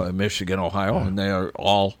Michigan. Michigan, Ohio, and they are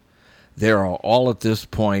all at this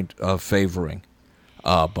point favoring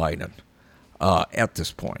Biden. At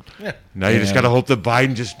this point, Now you just got to hope that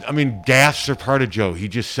Biden gaffes are part of Joe. He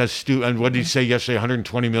just says and what did he say yesterday?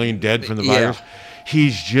 120 million dead from the Yeah. virus.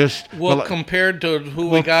 He's just Well, compared to who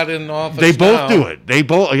we got in office, they both now, do it. They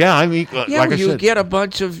both, yeah, like I you said, get a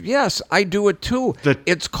bunch of I do it too. The-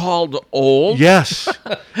 It's called old. yes,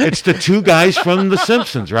 it's the two guys from The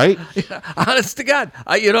Simpsons, right? Honest to God,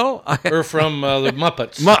 or from the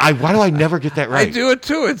Muppets. Why do I never get that I right? do it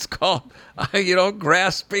too. It's called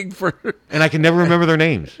grasping for And I can never remember their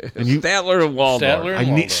names. And you, Statler and Waldorf. Statler I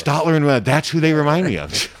and need Waldorf. Stotler and that's who they remind me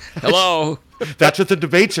of. Hello. That's what the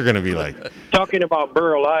debates are going to be like. Talking about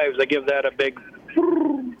Burl Ives, I give that a big.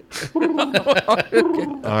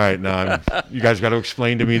 All right, now you guys got to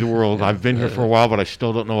explain to me the world. I've been here for a while, but I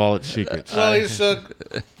still don't know all its secrets. Well, he's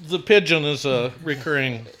the pigeon is a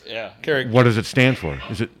recurring character. What does it stand for?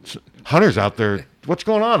 Is it Hunter's out there? What's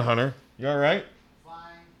going on, Hunter? You all right? Fine.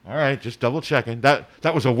 All right, just double checking. That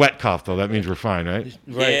was a wet cough, though. That means we're fine, right?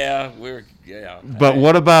 Right. Yeah. But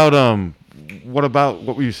what about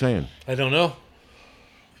what were you saying? I don't know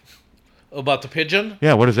about the pigeon.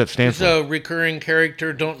 Yeah, what does that stand It's for? a recurring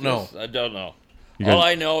character. Don't know. I don't know. You All got-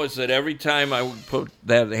 I know is that every time I would put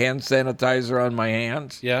that hand sanitizer on my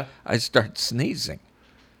hands, Yeah. I start sneezing.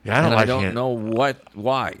 Yeah, I don't And like I don't hand. know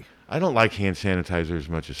why. I don't like hand sanitizer as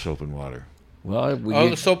much as soap and water. Well,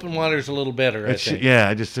 The soap and water is a little better. I think.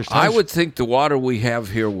 Yeah, there's I times- would think the water we have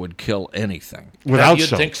here would kill anything. without You'd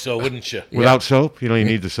soap. think so, wouldn't you? Without soap, you don't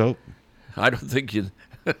even need the soap. I don't think you.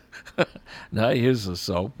 No, here's the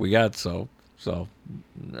soap. We got soap. So,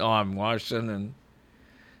 no, I'm washing and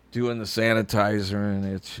doing the sanitizer, and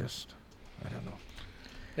it's just, I don't know.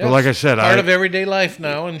 Yeah, Well, like I said, part of everyday life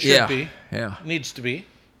now, and should be. Yeah. Needs to be.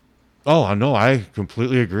 Oh, no, I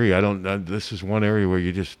completely agree. I don't. This is one area where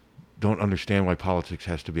you just don't understand why politics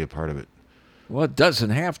has to be a part of it. Well, it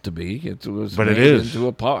doesn't have to be. It was But it made is. into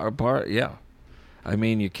a part. Yeah. I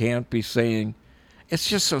mean, you can't be saying, it's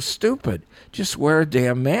just so stupid. Just wear a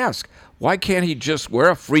damn mask. Why can't he just wear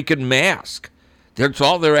a freaking mask? That's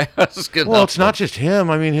all they're asking. Well, of it's not him. just him.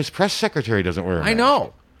 I mean, his press secretary doesn't wear a mask. I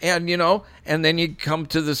know. And, and then you come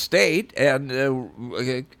to the state, and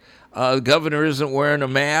the governor isn't wearing a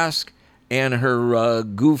mask, and her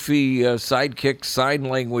goofy sidekick sign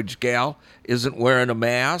language gal isn't wearing a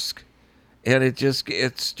mask. And it's just,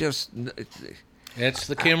 It's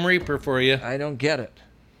the Kim Reaper for you. I don't get it.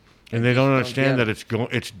 And they don't understand get that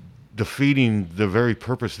it's defeating the very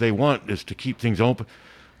purpose they want, is to keep things open.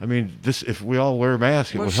 I mean, if we all wear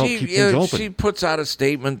masks, it will help keep things open. She puts out a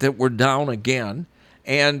statement that we're down again,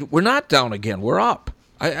 and we're not down again. We're up.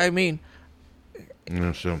 I mean,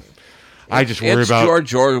 So I just worry it's about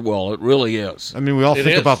George Orwell. It really is. I mean, we all It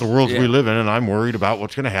think is. about the world Yeah. we live in, and I'm worried about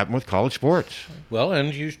what's going to happen with college sports. Well,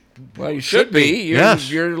 and you Well, you should be. Yes.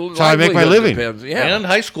 Your That's how I make my livelihood living. depends. Yeah. and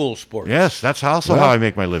high school sports. Yes, that's also how I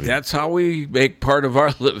make my living. That's how we make part of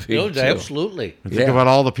our living. No, too. absolutely. And think about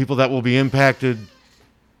all the people that will be impacted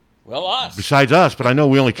Well, us. besides us, but I know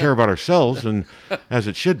we only care about ourselves, and as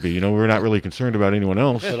it should be. We're not really concerned about anyone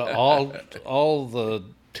else. But all the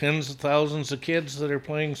tens of thousands of kids that are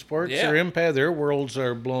playing sports Yeah. are impacted. Their worlds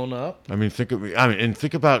are blown up. I mean,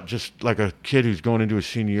 think about just like a kid who's going into a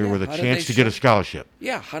senior year Yeah, with a how do chance they to get a show- scholarship.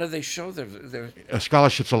 Yeah. How do they show their A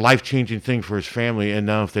scholarship's a life-changing thing for his family, and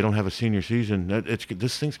now if they don't have a senior season,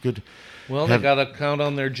 this thing's good. Well, Have- they got to count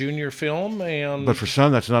on their junior film, and But for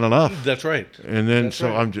some, that's not enough. that's right. And then, That's so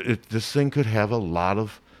right. this thing could have a lot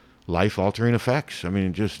of life-altering effects. I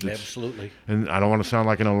mean, Absolutely. And I don't want to sound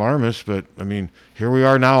like an alarmist, but I mean, here we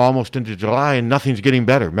are now, almost into July, and nothing's getting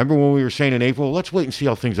better. Remember when we were saying in April, let's wait and see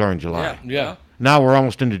how things are in July. Yeah. Now we're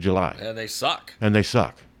almost into July, and they suck. and they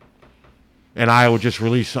suck. And Iowa just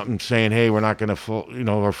released something saying, "Hey, we're not going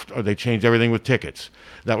to or they changed everything with tickets."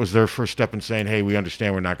 That was their first step in saying, "Hey, we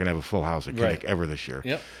understand we're not going to have a full house at Kinnick Right. ever this year."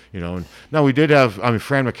 Yep. And now we did have. I mean,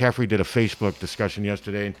 Fran McCaffrey did a Facebook discussion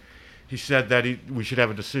yesterday, and he said that we should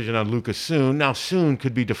have a decision on Lucas soon. Now, soon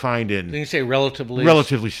could be defined Then in you say relatively.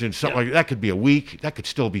 soon. Something Yeah. like that could be a week. That could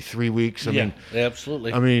still be 3 weeks. Yeah,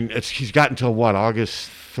 absolutely. I mean, he's got until what, August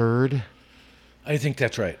 3rd. I think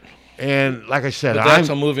that's right. And like I said, But that's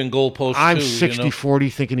a moving goalpost. I'm too, 60-40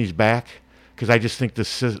 thinking he's back, because I just think the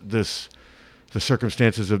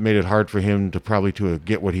circumstances have made it hard for him to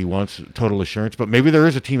get what he wants, total assurance. But maybe there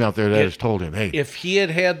is a team out there that has told him, "Hey, If he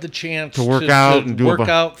had the chance To work out and do a work bu-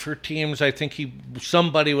 out for teams, I think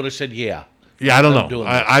somebody would have said, "Yeah." yeah, I don't I'm know." doing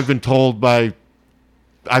this. I've been told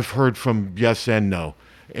I've heard from yes and no.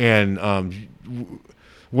 And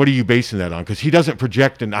what are you basing that on? Because he doesn't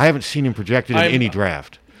project, and I haven't seen him projected in I'm- any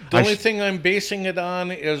draft. The only thing I'm basing it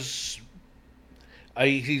on is,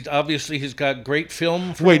 he's got great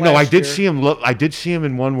film. From Wait, no, I last did year. see him. I did see him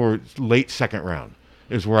in one where it's late second round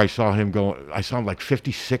is where I saw him go. I saw him like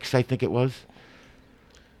 56, I think it was.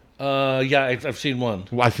 Yeah, I've seen one.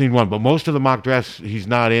 Well, I've seen one, but most of the mock drafts he's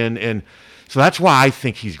not in, and so that's why I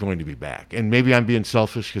think he's going to be back. And maybe I'm being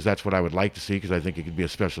selfish because that's what I would like to see, because I think it could be a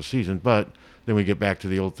special season. But then we get back to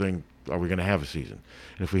the old thing: are we going to have a season?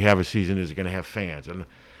 And if we have a season, is it going to have fans? And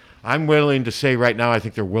I'm willing to say right now, I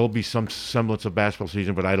think there will be some semblance of basketball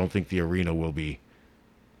season, but I don't think the arena will be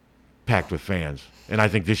packed with fans. And I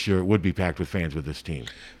think this year it would be packed with fans with this team.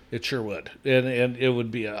 It sure would, and it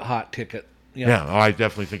would be a hot ticket. Yeah, I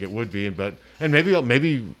definitely think it would be, but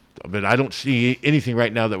but I don't see anything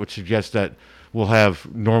right now that would suggest that we'll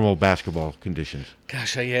have normal basketball conditions.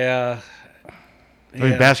 Gosh, yeah. I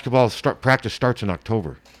mean, basketball practice starts in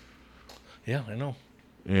October, Yeah, I know.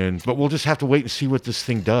 but we'll just have to wait and see what this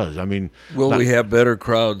thing does. I mean, Will we have better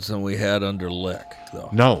crowds than we had under Lick, though?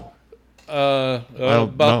 no, About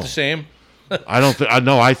know. the same. I don't.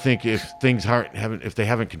 I think if things if they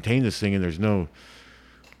haven't contained this thing and there's no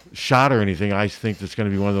shot or anything, I think it's going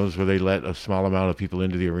to be one of those where they let a small amount of people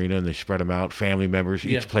into the arena and they spread them out, family members.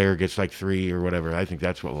 Each Yeah. player gets like 3 or whatever. I think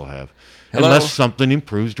that's what we'll have, Hello? unless something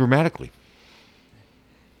improves dramatically.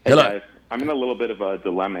 Hey Hello. guys, I'm in a little bit of a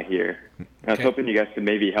dilemma here. And I was Okay. hoping you guys could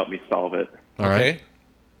maybe help me solve it. All right. Okay.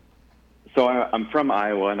 So I'm from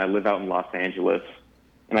Iowa and I live out in Los Angeles.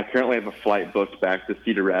 And I currently have a flight booked back to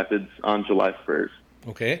Cedar Rapids on July 1st.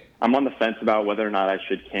 Okay. I'm on the fence about whether or not I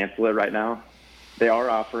should cancel it right now. They are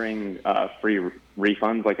offering free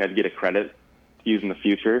refunds, like I'd get a credit use in the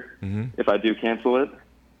future if I do cancel it.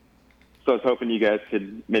 So I was hoping you guys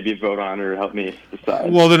could maybe vote on or help me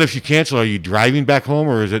decide. Well, then if you cancel, are you driving back home,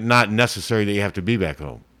 or is it not necessary that you have to be back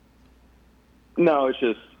home? No, it's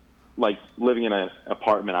just like living in an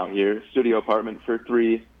apartment out here, studio apartment for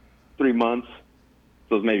three months.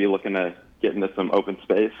 So I was maybe looking to get into some open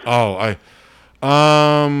space. Oh,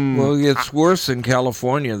 Well, it's worse in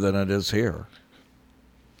California than it is here.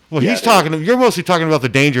 Well, he's talking. You're mostly talking about the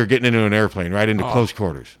danger of getting into an airplane, right, into close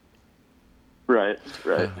quarters. Right.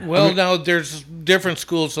 Well, now there's different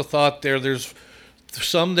schools of thought there. There's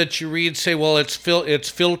some that you read say, well, it's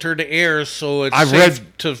filtered air, so it's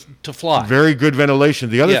safe to fly. Very good ventilation.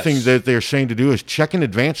 The other Yes. thing that they're saying to do is check in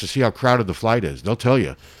advance to see how crowded the flight is. They'll tell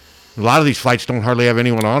you. A lot of these flights don't hardly have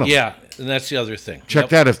anyone on them. Yeah, and that's the other thing. Check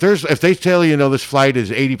that. If they tell you, this flight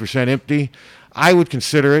is 80% empty, I would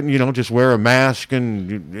consider it, and just wear a mask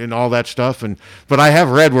and all that stuff. But I have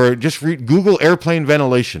read where Google airplane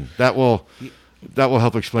ventilation. That will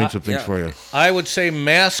help explain some things for you. I would say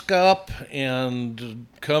mask up and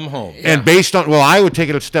come home. And I would take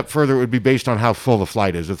it a step further. It would be based on how full the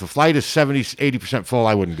flight is. If the flight is 70-80% full,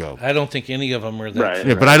 I wouldn't go. I don't think any of them are that. Right.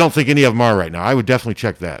 Yeah, but I don't think any of them are right now. I would definitely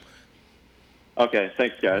check that. Okay,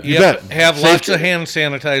 thanks, guys. You bet. Have lots of hand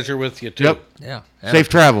sanitizer with you, too. Yep. Yeah. Safe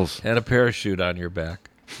travels. And a parachute on your back.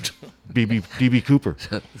 DB Cooper.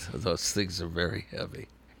 Those things are very heavy.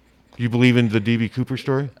 You believe in the DB Cooper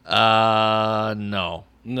story? No.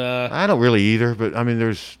 Nah. I don't really either, but I mean,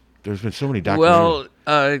 there's been so many documentaries.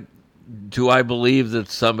 Well, do I believe that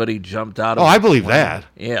somebody jumped out of I a believe plane? that.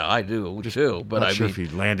 Yeah, I do, too. But Not I sure mean, if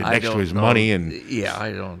he landed I next to don't his know. money and. Yeah,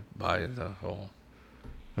 I don't buy the whole.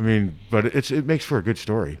 I mean, but it makes for a good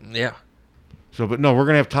story. Yeah. So, but no, we're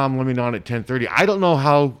gonna have Tom Lemon on at 10:30. I don't know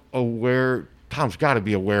how aware. Tom's got to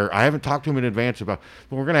be aware. I haven't talked to him in advance about,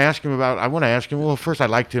 but we're going to ask him about. I want to ask him. Well, first, I'd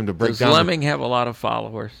like him to break Does down. Lemming have a lot of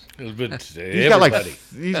followers? He's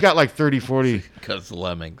got like 30, 40. Because the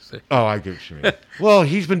Lemmings. Oh, I get what you mean. Well,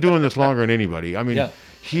 he's been doing this longer than anybody. I mean,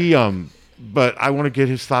 he. But I want to get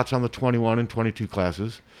his thoughts on the 21 and 22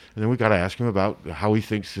 classes, and then we got to ask him about how he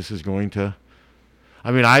thinks this is going to.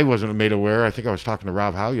 I mean, I wasn't made aware. I think I was talking to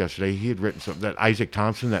Rob Howe yesterday. He had written something that Isaac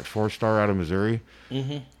Thompson, that 4-star out of Missouri.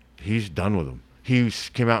 Mm-hmm. He's done with them. He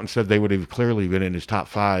came out and said they would have clearly been in his top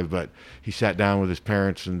 5, but he sat down with his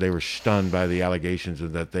parents and they were stunned by the allegations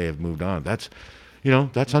and that they have moved on. That's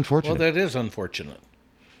unfortunate. Well, that is unfortunate.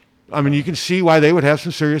 I mean, you can see why they would have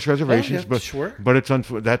some serious reservations, yeah, sure. But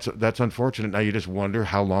that's unfortunate. Now you just wonder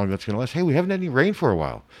how long that's going to last. Hey, we haven't had any rain for a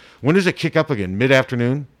while. When does it kick up again?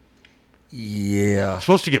 Mid-afternoon? Yeah. It's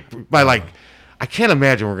supposed to get by I can't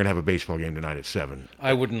imagine we're going to have a baseball game tonight at 7.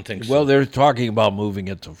 I wouldn't think so. Well, they're talking about moving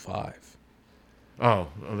it to 5. Oh,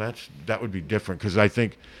 well, that would be different because I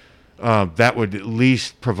think that would at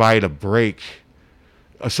least provide a break.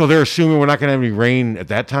 So they're assuming we're not going to have any rain at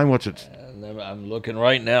that time? What's it? I'm looking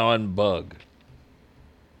right now on Bug.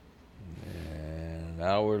 And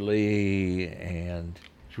hourly and...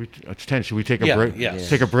 It's 10. Should we take a break? Yes.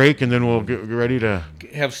 Take a break and then we'll get ready to...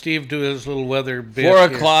 Have Steve do his little weather bit. 4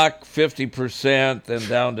 o'clock, 50%, then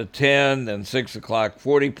down to 10, then 6 o'clock,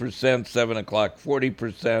 40%, 7 o'clock,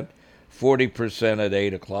 40%, 40% at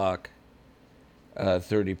 8 o'clock,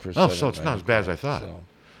 30%. Oh, so it's not as bad as I thought. So.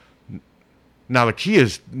 Now, the key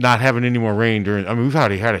is not having any more rain during... I mean, we've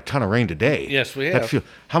already had a ton of rain today. Yes, we have.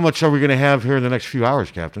 How much are we going to have here in the next few hours,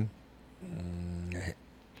 Captain?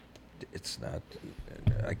 It's not...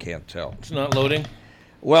 I can't tell. It's not loading?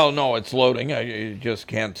 Well, no, it's loading. I just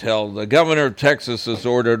can't tell. The governor of Texas has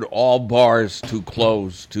ordered all bars to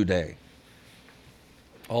close today.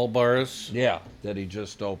 All bars? Yeah, that he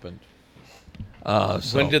just opened.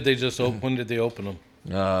 When did they open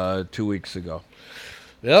them? 2 weeks ago.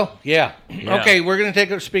 Well, yeah. Okay, we're going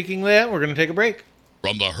to speaking of that, we're going to take a break.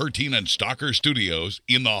 From the Hertine and Stalker Studios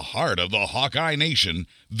in the heart of the Hawkeye Nation,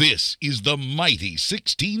 this is the mighty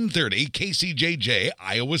 1630 KCJJ,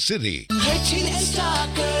 Iowa City. Hertine and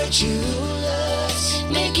Stalker Jewelers,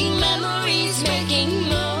 making memories, making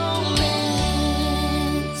moments.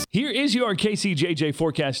 Here is your KCJJ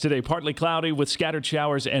forecast today. Partly cloudy with scattered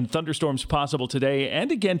showers and thunderstorms possible today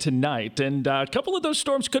and again tonight. And a couple of those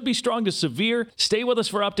storms could be strong to severe. Stay with us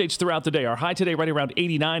for updates throughout the day. Our high today right around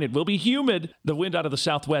 89. It will be humid. The wind out of the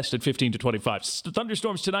southwest at 15 to 25.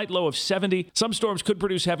 Thunderstorms tonight, low of 70. Some storms could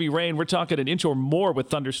produce heavy rain. We're talking an inch or more with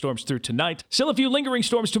thunderstorms through tonight. Still a few lingering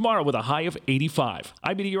storms tomorrow with a high of 85.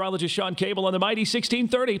 I'm meteorologist Sean Cable on the mighty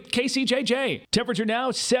 1630 KCJJ. Temperature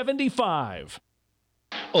now 75.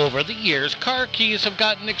 Over the years, car keys have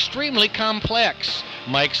gotten extremely complex.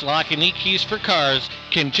 Mike's Lock and E-Keys for Cars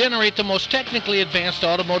can generate the most technically advanced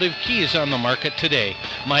automotive keys on the market today.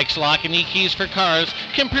 Mike's Lock and E-Keys for Cars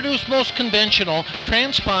can produce most conventional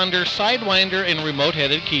transponder, sidewinder, and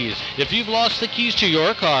remote-headed keys. If you've lost the keys to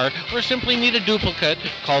your car or simply need a duplicate,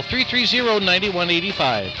 call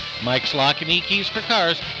 330-9185. Mike's Lock and E-Keys for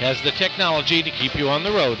Cars has the technology to keep you on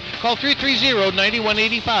the road. Call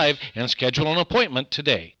 330-9185 and schedule an appointment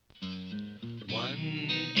today.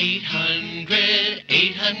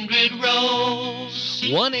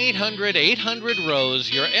 1-800-800-ROSE.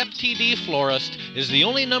 1-800-800-ROSE. Your FTD florist is the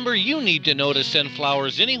only number you need to know to send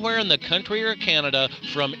flowers anywhere in the country or Canada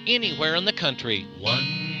from anywhere in the country.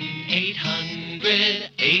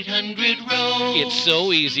 1-800-800-ROSE. It's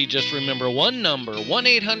so easy. Just remember one number.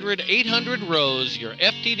 1-800-800-ROSE. Your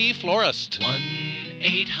FTD florist.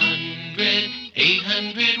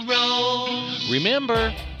 1-800-800-ROSE.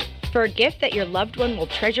 Remember, for a gift that your loved one will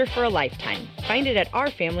treasure for a lifetime, find it at our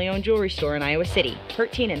family-owned jewelry store in Iowa City,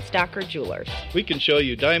 Hertine and Stocker Jewelers. We can show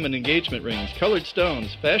you diamond engagement rings, colored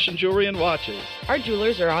stones, fashion jewelry, and watches. Our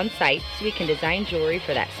jewelers are on site, so we can design jewelry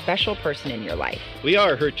for that special person in your life. We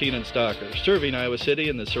are Hertine and Stocker, serving Iowa City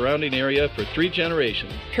and the surrounding area for 3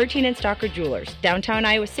 generations. Hertine and Stocker Jewelers, downtown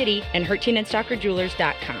Iowa City, and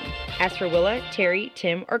HertineandStockerJewelers.com. Ask for Willa, Terry,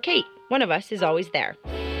 Tim, or Kate. One of us is always there.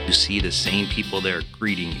 You see the same people there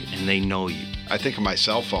greeting you, and they know you. I think of my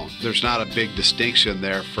cell phone. There's not a big distinction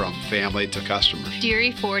there from family to customers.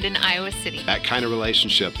 Deary Ford in Iowa City. That kind of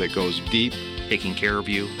relationship that goes deep. Taking care of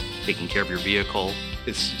you, taking care of your vehicle.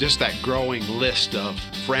 It's just that growing list of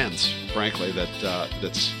friends, frankly,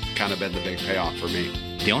 that's kind of been the big payoff for me.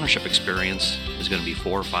 The ownership experience is going to be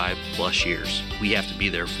 4 or 5 plus years. We have to be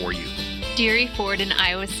there for you. Deary Ford in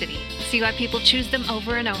Iowa City. See why people choose them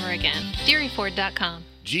over and over again. DearyFord.com.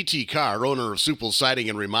 GT Carr, owner of Supple Siding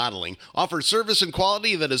and Remodeling, offers service and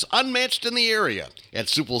quality that is unmatched in the area. At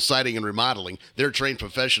Supple Siding and Remodeling, their trained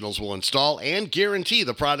professionals will install and guarantee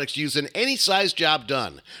the products used in any size job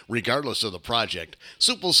done, regardless of the project.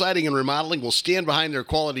 Supple Siding and Remodeling will stand behind their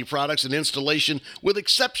quality products and installation with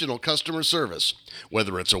exceptional customer service.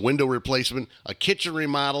 Whether it's a window replacement, a kitchen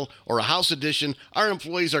remodel, or a house addition, our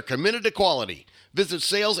employees are committed to quality. Visit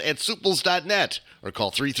sales at Supples.net or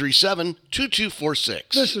call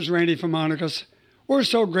 337-2246. This is Randy from Monica's. We're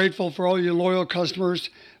so grateful for all you loyal customers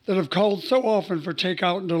that have called so often for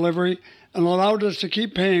takeout and delivery and allowed us to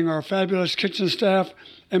keep paying our fabulous kitchen staff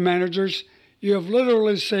and managers. You have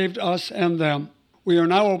literally saved us and them. We are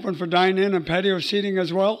now open for dine-in and patio seating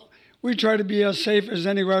as well. We try to be as safe as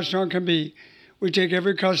any restaurant can be. We take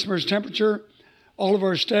every customer's temperature. All of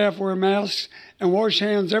our staff wear masks and wash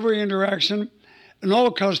hands every interaction. And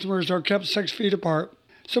all customers are kept 6 feet apart.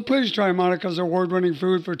 So please try Monica's award-winning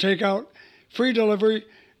food for takeout, free delivery,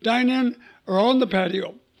 dine-in, or on the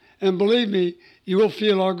patio. And believe me, you will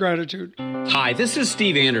feel our gratitude. Hi, this is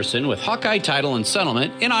Steve Anderson with Hawkeye Title and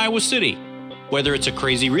Settlement in Iowa City. Whether it's a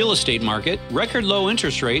crazy real estate market, record low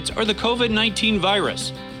interest rates, or the COVID-19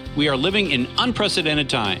 virus, we are living in unprecedented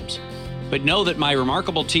times. But know that my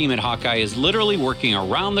remarkable team at Hawkeye is literally working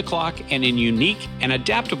around the clock and in unique and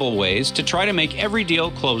adaptable ways to try to make every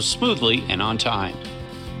deal close smoothly and on time.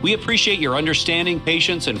 We appreciate your understanding,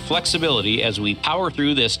 patience, and flexibility as we power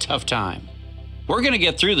through this tough time. We're going to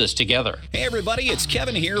get through this together. Hey everybody, it's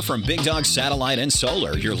Kevin here from Big Dog Satellite and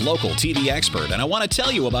Solar, your local TV expert, and I want to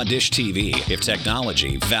tell you about Dish TV. If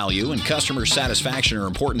technology, value, and customer satisfaction are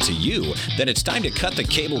important to you, then it's time to cut the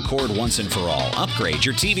cable cord once and for all. Upgrade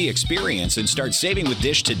your TV experience and start saving with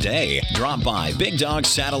Dish today. Drop by Big Dog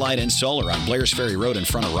Satellite and Solar on Blair's Ferry Road in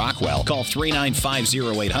front of Rockwell. Call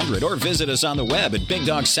 395-0800 or visit us on the web at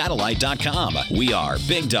BigDogSatellite.com. We are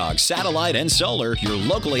Big Dog Satellite and Solar, your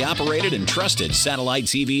locally operated and trusted satellite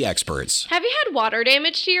TV experts. Have you had water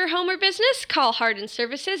damage to your home or business? Call Hardin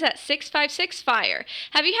Services at 656-FIRE.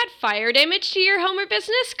 Have you had fire damage to your home or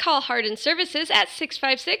business? Call Hardin Services at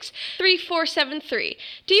 656-3473.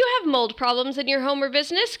 Do you have mold problems in your home or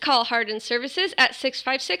business? Call Hardin Services at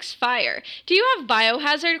 656-FIRE. Do you have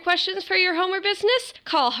biohazard questions for your home or business?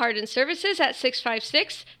 Call Hardin Services at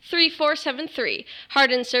 656-3473.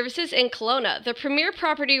 Hardin Services in Kelowna, the premier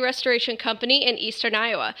property restoration company in eastern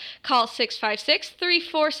Iowa. Call 656-3473.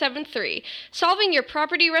 Solving your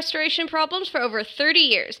property restoration problems for over 30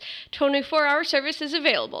 years. 24-hour service is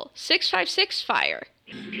available. 656-FIRE.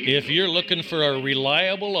 If you're looking for a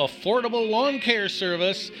reliable, affordable lawn care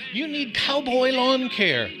service, you need Cowboy Lawn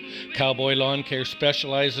Care. Cowboy Lawn Care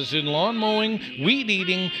specializes in lawn mowing, weed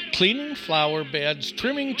eating, cleaning flower beds,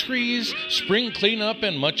 trimming trees, spring cleanup,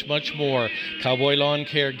 and much, much more. Cowboy Lawn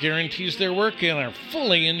Care guarantees their work and are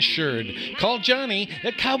fully insured. Call Johnny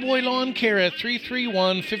at Cowboy Lawn Care at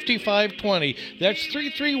 331-5520. That's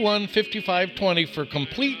 331-5520 for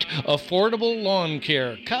complete, affordable lawn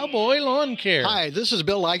care. Cowboy Lawn Care. Hi, this is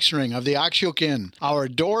Bill Eichstring of the Oxyoke Inn. Our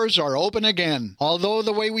doors are open again. Although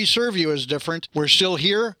the way we serve you is different, we're still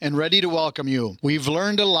here and ready to welcome you. We've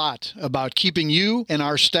learned a lot about keeping you and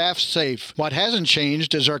our staff safe. What hasn't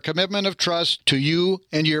changed is our commitment of trust to you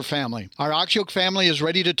and your family. Our Oxyoke family is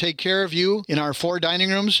ready to take care of you in our 4 dining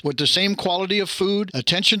rooms with the same quality of food,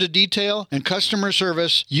 attention to detail, and customer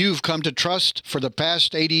service you've come to trust for the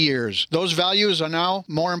past 80 years. Those values are now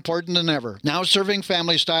more important than ever. Now serving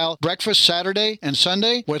family style breakfast Saturday and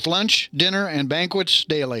Sunday with lunch, dinner, and banquets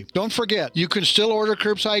daily. Don't forget, you can still order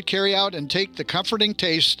curbside carryout and take the comforting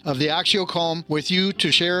taste of the Oxyoke home with you to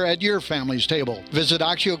share at your family's table. Visit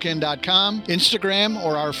oxyokeinn.com, Instagram,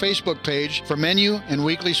 or our Facebook page for menu and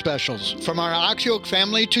weekly specials. From our Oxyoke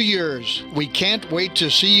family to yours, we can't wait to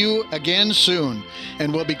see you again soon,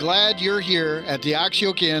 and we'll be glad you're here at the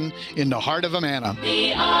Oxyoke Inn in the heart of Amana.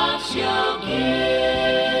 The Oxyoke Inn.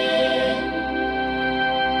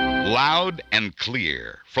 Loud and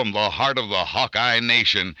clear from the heart of the Hawkeye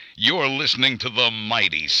Nation, you're listening to the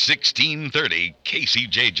mighty 1630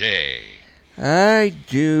 KCJJ. I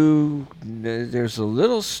do. There's a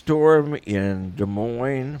little storm in Des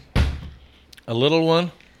Moines. A little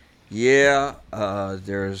one? Yeah,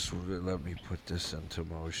 there's, let me put this into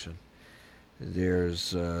motion.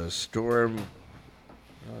 There's a storm,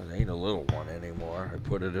 it ain't a little one anymore. I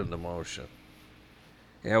put it into motion.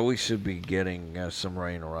 Yeah, we should be getting some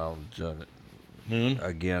rain around noon.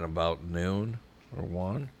 Again, about noon or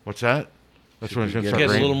 1. What's that? That's when it's going to Get start a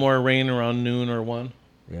raining. little more rain around noon or 1.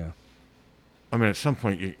 Yeah. I mean, at some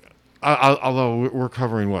point, although we're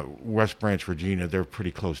covering, West Branch, Virginia, they're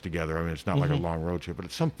pretty close together. I mean, it's not like a long road trip, but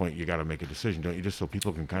at some point, you got to make a decision, don't you, just so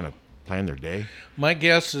people can kind of plan their day? My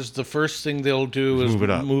guess is the first thing they'll do is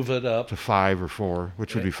move it up to 5 or 4,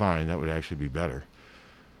 which would be fine. That would actually be better.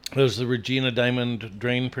 Does the Regina Diamond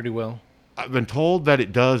drain pretty well? I've been told that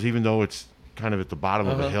it does, even though it's kind of at the bottom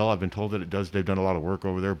of the hill. I've been told that it does. They've done a lot of work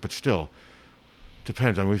over there, but still,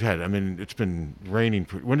 depends. I mean, it's been raining.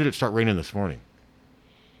 When did it start raining this morning?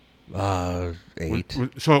 8.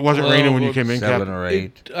 So it wasn't raining when you came in, 7 or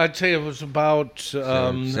 8. I'd say it was about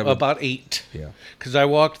about 8. Yeah. Because I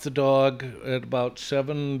walked the dog at about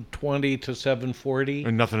 7:20 to 7:40.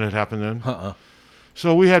 And nothing had happened then? Uh-uh.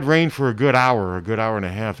 So we had rain for a good hour and a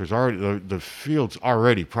half. There's already the field's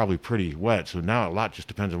already probably pretty wet. So now a lot just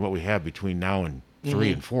depends on what we have between now and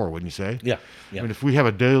 3 and 4, wouldn't you say? Yeah. I mean, if we have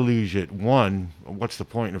a deluge at 1, what's the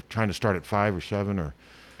point of trying to start at 5 or 7 or?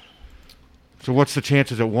 So what's the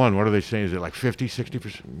chances at 1? What are they saying? Is it like 50,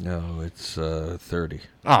 60%? No, it's 30.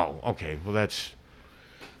 Oh, okay. Well, that's.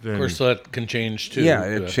 Then... Of course, that can change too. Yeah,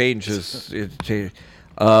 it changes.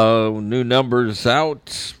 New numbers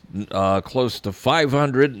out. Close to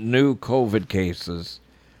 500 new COVID cases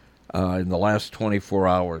in the last 24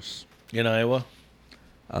 hours. In Iowa?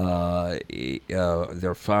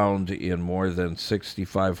 They're found in more than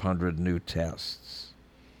 6,500 new tests.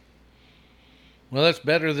 Well, that's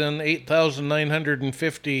better than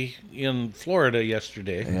 8,950 in Florida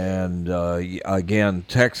yesterday. And again,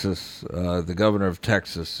 Texas, the governor of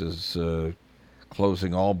Texas is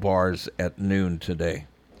closing all bars at noon today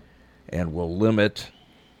and will limit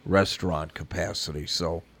restaurant capacity.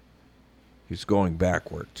 So he's going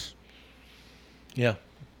backwards. Yeah.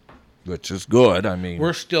 Which is good. I mean,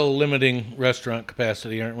 we're still limiting restaurant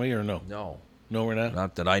capacity, aren't we, or no? No. No, we're not?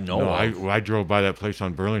 Not that I know of. I drove by that place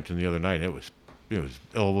on Burlington the other night. It was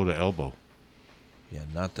elbow to elbow. Yeah,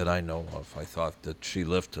 not that I know of. I thought that she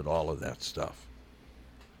lifted all of that stuff.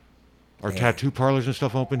 Are tattoo parlors and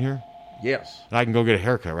stuff open here? Yes. I can go get a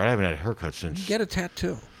haircut, right? I haven't had a haircut since. Get a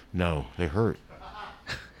tattoo. No, they hurt.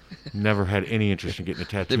 Never had any interest in getting a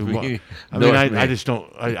tattoo. I just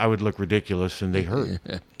don't. I would look ridiculous, and they hurt.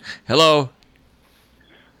 Hello.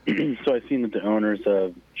 So I've seen that the owners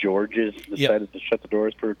of George's decided to shut the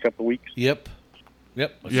doors for a couple of weeks. Yep. Yeah.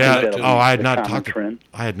 I had not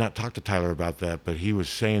talked to Tyler about that, but he was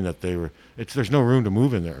saying that there's no room to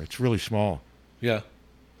move in there. It's really small. Yeah.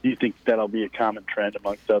 Do you think that'll be a common trend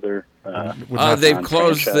amongst other? They've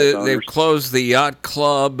closed the Yacht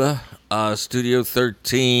Club, Studio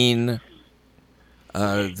 13.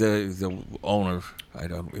 The owner I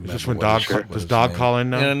don't remember. Is this when what does Dog call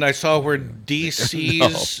in now? And I saw where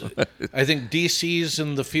DC's, I think DC's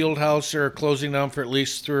and the field house are closing down for at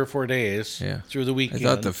least 3 or 4 days through the weekend.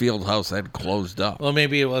 I thought the field house had closed up. Well,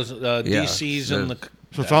 maybe it was DC's and the.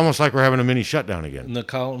 So it's almost like we're having a mini shutdown again. In the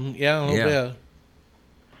column, a little bit.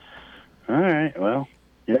 All right. Well,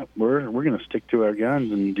 yeah, we're going to stick to our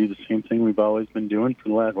guns and do the same thing we've always been doing for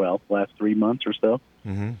the last 3 months or so.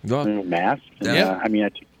 Mm-hmm. Masks. And, I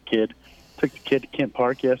took the kid to Kent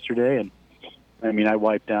Park yesterday, and I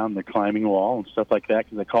wiped down the climbing wall and stuff like that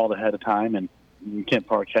because I called ahead of time, and Kent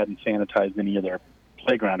Park hadn't sanitized any of their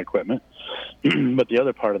playground equipment. But the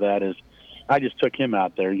other part of that is I just took him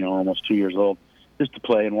out there, almost 2 years old, just to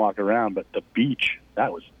play and walk around. But the beach,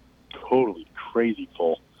 that was totally crazy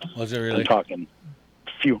full. Was it really? I'm talking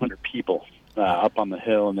a few hundred people up on the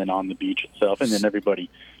hill and then on the beach itself, and then everybody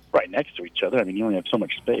right next to each other. You only have so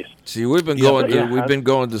much space. See, we've been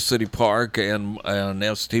going to City Park and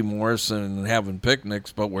St. Morrison and having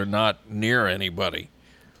picnics, but we're not near anybody.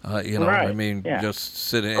 Right. Just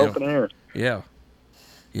sitting open air. Yeah.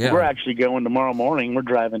 We're actually going tomorrow morning. We're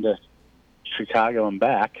driving to Chicago and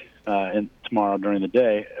back and tomorrow during the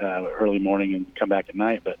day, early morning, and come back at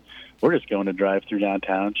night. But we're just going to drive through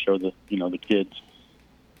downtown, show the kids,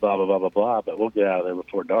 blah blah blah blah blah. But we'll get out of there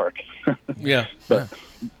before dark. Yeah. But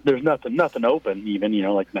there's nothing open, even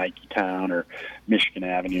like Nike Town or Michigan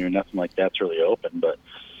Avenue, nothing like that's really open. But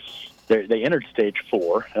they entered Stage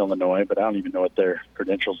 4, Illinois, but I don't even know what their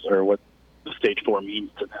credentials or what the Stage 4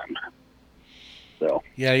 means to them. So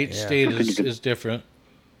each state is different.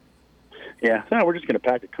 Yeah, no, we're just going to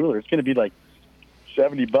pack a cooler. It's going to be like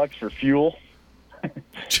 $70 for fuel,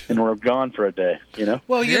 and we're gone for a day.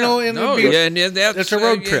 Well, that's a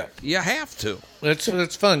road trip. You have to.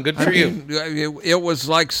 It's fun. Good for you. It was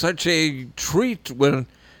like such a treat when,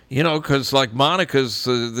 because like Monica's,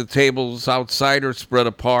 the tables outside are spread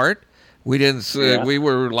apart. We didn't. We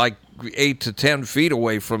were like 8 to 10 feet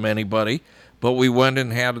away from anybody, but we went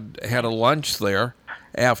and had a lunch there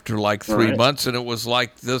after like 3 months, and it was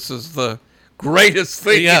like this is the greatest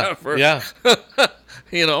thing ever. Yeah.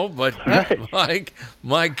 But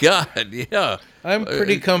my God, yeah. I'm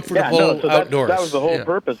pretty comfortable outdoors. That was the whole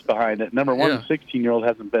purpose behind it. Number one, the 16-year-old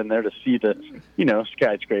hasn't been there to see the,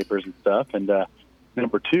 skyscrapers and stuff. And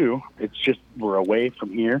number two, it's just we're away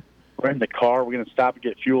from here. We're in the car. We're going to stop and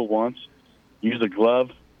get fuel once, use a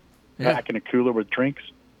glove, pack in a cooler with drinks.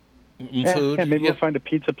 Food. Yeah, maybe we'll find a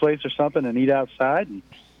pizza place or something and eat outside and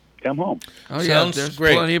come home. Oh, Sounds there's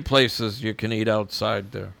great. plenty of places you can eat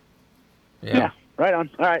outside there. Yeah. Right on.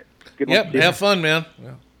 All right. Good one. Yep. Have fun, man.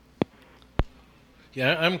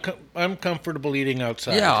 Yeah, I'm comfortable eating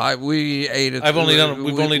outside. Yeah, we ate it. We've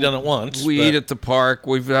only done it once. We eat at the park.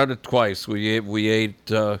 We've done it twice. We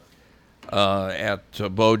ate at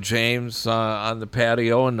Bo James on the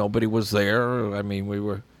patio, and nobody was there. We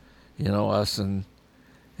were, us and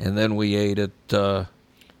then we ate at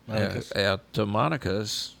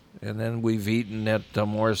Monica's, and then we've eaten at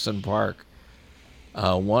Morrison Park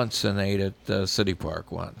once and ate at City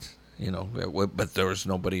Park once. But there was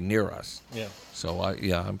nobody near us. Yeah. So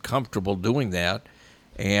I'm comfortable doing that,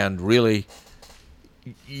 and really,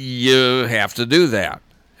 you have to do that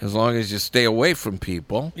as long as you stay away from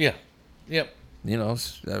people. Yeah. Yep.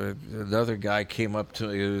 Another guy came up to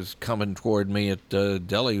me, he was coming toward me at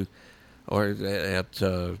Deli or at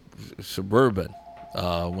Suburban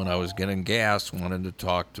when I was getting gas, wanted to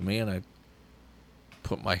talk to me, and I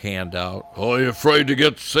put my hand out. Oh, you afraid to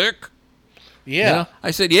get sick? Yeah. I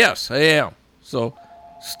said, yes, I am. So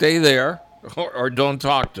stay there or don't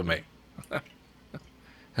talk to me.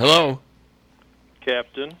 Hello?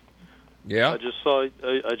 Captain. Yeah? I just saw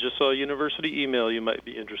a university email you might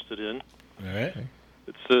be interested in. All right.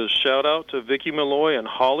 It says, shout out to Vicki Malloy and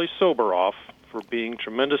Holly Soberoff for being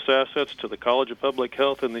tremendous assets to the College of Public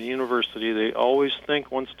Health and the university. They always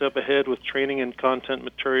think one step ahead with training and content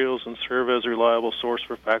materials and serve as a reliable source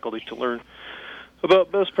for faculty to learn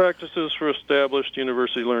about best practices for established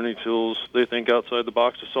university learning tools. They think outside the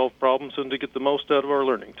box to solve problems and to get the most out of our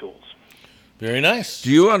learning tools. Very nice.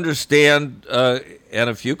 Do you understand, and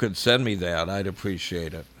if you could send me that, I'd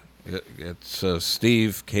appreciate it. It's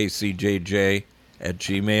Steve, KCJJ,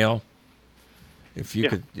 @gmail. If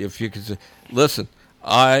you could say, listen,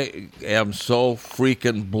 I am so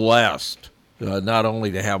freaking blessed, not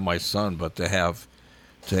only to have my son, but to have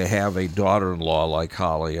a daughter-in-law like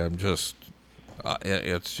Holly. I'm just,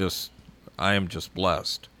 I am just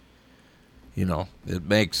blessed. It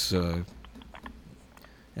makes, and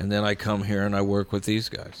then I come here and I work with these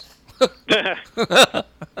guys. Yeah,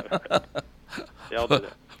 I'll do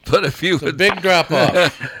that. But if you it's a big drop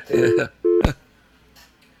off.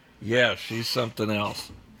 Yeah, she's something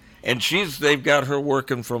else. And they've got her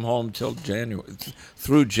working from home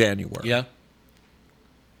through January. Yeah.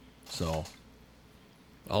 So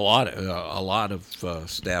a lot of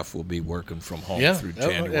staff will be working from home through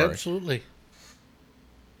January. Absolutely.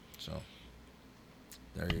 So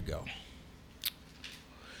there you go.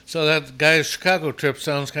 So that guy's Chicago trip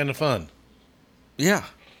sounds kind of fun. Yeah.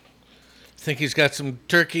 Think he's got some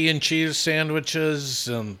turkey and cheese sandwiches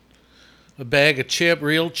and a bag of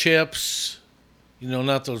real chips. You know,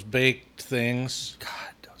 not those baked things. God,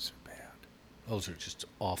 those are bad. Those are just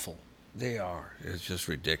awful. They are. It's just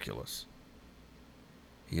ridiculous.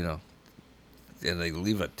 You know, and they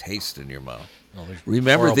leave a taste in your mouth. Oh,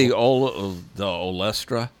 remember the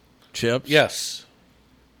Olestra chips? Yes.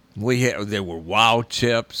 They were Wow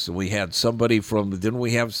chips. We had somebody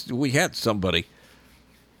we had somebody.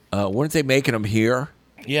 Weren't they making them here?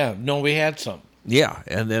 Yeah, no, we had some. Yeah,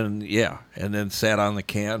 and then sat on the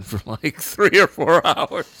can for like 3 or 4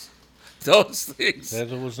 hours. Those things. That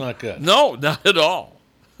was not good. No, not at all.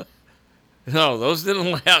 No, those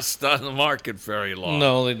didn't last on the market very long.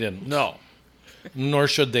 No, they didn't. No. Nor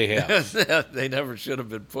should they have. They never should have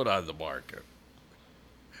been put on the market.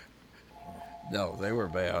 No, they were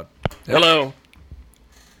bad. Hello.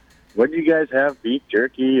 What did you guys have? Beef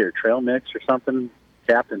jerky or trail mix or something?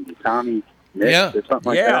 Captain Tommy mix or something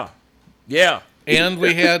like that? Yeah. And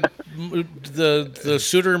we had the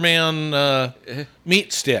Suderman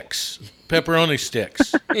meat sticks, pepperoni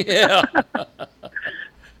sticks. Yeah.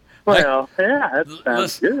 Well, that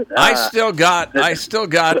sounds good. I still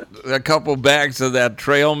got a couple bags of that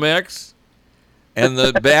trail mix, and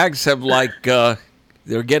the bags have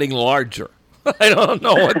they're getting larger. I don't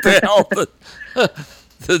know what the hell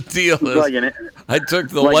the deal is. Like I took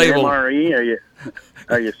the like label. MRE?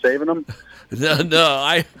 Are you saving them?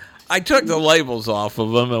 No. I took the labels off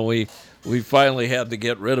of them, and we finally had to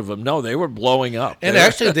get rid of them. No, they were blowing up. And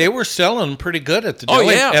actually, they were selling pretty good at the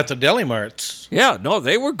at the deli marts. Yeah, no,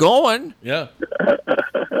 they were going. Yeah.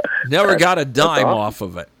 Never got a dime off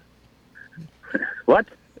of it. What?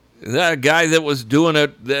 That guy that was doing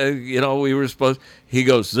it, we were supposed. He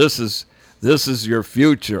goes, "This is your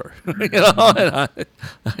future," and I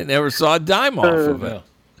never saw a dime off of it.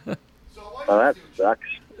 Well, that sucks.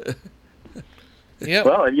 Yeah.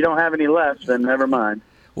 Well, if you don't have any left, then never mind.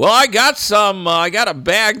 Well, I got some. I got a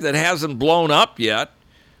bag that hasn't blown up yet,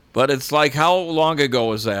 but it's like, how long ago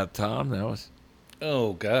was that, Tom? That was.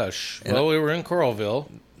 Oh gosh. Well, we were in Coralville.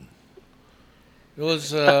 It was.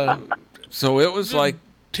 So it was like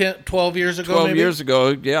 12 years ago. 12 maybe? years ago.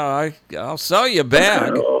 Yeah, I'll sell you a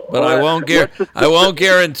bag, but I won't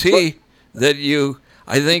guarantee that you.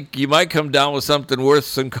 I think you might come down with something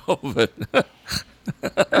worse than COVID.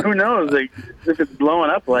 Who knows? If it's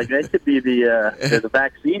blowing up like that, could be the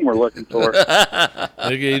vaccine we're looking for.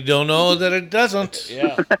 You don't know that it doesn't.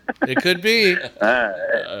 Yeah, it could be.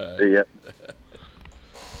 Yeah.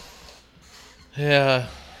 Yeah.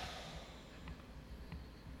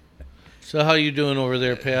 So how you doing over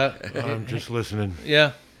there, Pat? I'm just listening.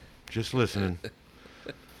 Yeah. Just listening.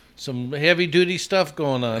 Some heavy duty stuff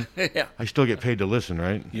going on. Yeah. I still get paid to listen,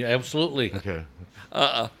 right? Yeah, absolutely. Okay.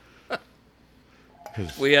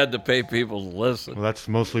 We had to pay people to listen. Well, that's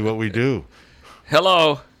mostly what we do.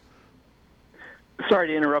 Hello. Sorry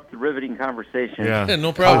to interrupt the riveting conversation. Yeah,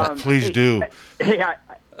 no problem. Please do. Hey,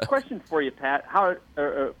 question for you, Pat. How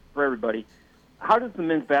for everybody? How does the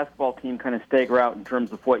men's basketball team kind of stagger out in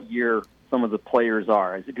terms of what year some of the players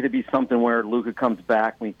are? Is it going to be something where Luka comes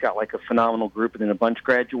back and we've got like a phenomenal group and then a bunch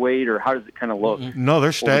graduate, or how does it kind of look? No,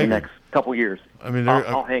 they're staggered. Over the next couple years. I mean,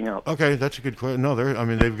 I'll hang up. Okay, that's a good question. No,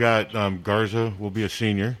 they've got Garza will be a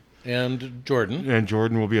senior, and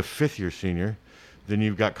Jordan will be a fifth-year senior. Then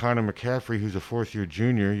you've got Connor McCaffrey, who's a fourth-year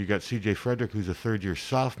junior. You got C.J. Frederick, who's a third-year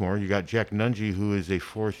sophomore. You got Jack Nunge, who is a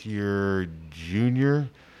fourth-year junior.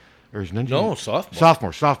 Or is Nunge? No,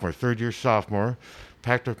 sophomore. Sophomore, third-year sophomore.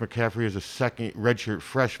 Patrick McCaffrey is a second redshirt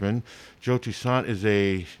freshman. Joe Toussaint is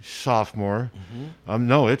a sophomore. Mm-hmm.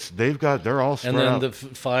 They're all spread out. And then the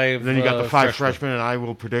five. Then you got the five freshmen, and I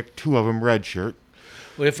will predict 2 of them redshirt.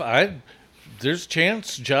 Well, there's a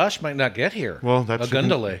chance Josh might not get here. Well, that's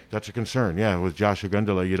Ogundele. That's a concern. Yeah, with Josh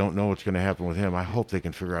Ogundele, you don't know what's going to happen with him. I hope they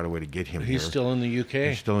can figure out a way to get him here. He's still in the UK.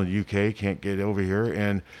 He's still in the UK. Can't get over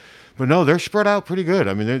here. But no, they're spread out pretty good.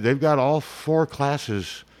 I mean, they've got all 4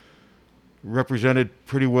 classes represented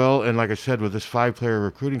pretty well. And like I said, with this 5-player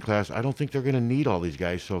recruiting class, I don't think they're going to need all these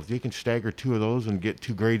guys. So if they can stagger 2 of those and get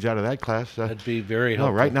 2 grades out of that class, that'd be very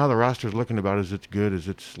helpful. No, right now the roster's looking about as good as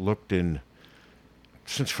it's looked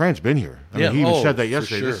since Fran's been here. I mean, he even said that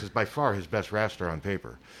yesterday. Sure. This is by far his best roster on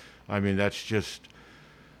paper. I mean, that's just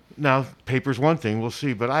Now, paper's one thing. We'll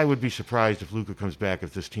see. But I would be surprised if Luka comes back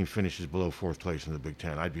if this team finishes below 4th place in the Big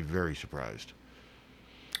Ten. I'd be very surprised.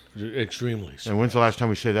 Extremely surprised. And when's the last time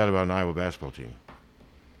we say that about an Iowa basketball team?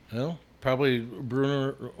 Well, probably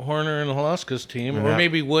Bruner, Horner, and Halaska's team, And or that-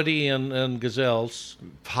 maybe Woody and Gazelles.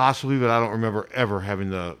 Possibly, but I don't remember ever having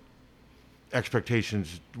the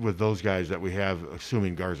expectations with those guys that we have,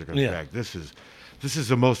 assuming Garza comes Yeah. back. This is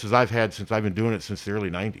the most as I've had since I've been doing it since the early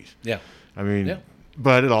 90s. Yeah. I mean, Yeah.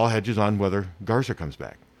 but it all hedges on whether Garza comes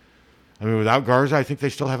back. I mean, without Garza, I think they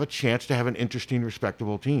still have a chance to have an interesting,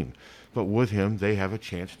 respectable team. But with him, they have a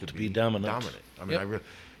chance to be dominant. I mean,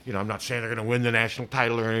 Yep. I'm not saying they're going to win the national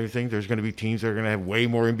title or anything. There's going to be teams that are going to have way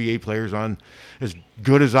more NBA players on. As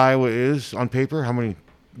good as Iowa is on paper, how many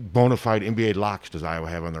bona fide NBA locks does Iowa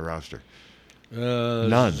have on their roster?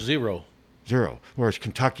 None. Zero. Whereas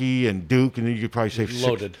Kentucky and Duke, and then you could probably say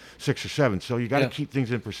Loaded. six or seven. So you got to Yeah. keep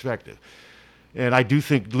things in perspective. And I do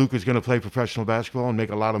think Luke is going to play professional basketball and make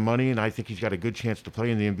a lot of money, and I think he's got a good chance to play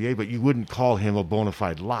in the NBA, but you wouldn't call him a bona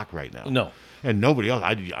fide lock right now. No. And nobody else.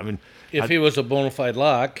 I mean, If he was a bona fide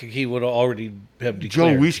lock, he would already have Joe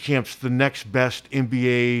declared. Wieskamp's the next best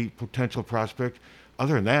NBA potential prospect.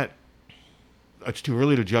 Other than that, it's too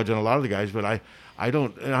early to judge on a lot of the guys, but I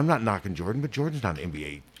don't, and I'm not knocking Jordan, but Jordan's not an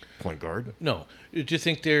NBA point guard. No. Do you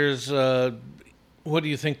think there's... what do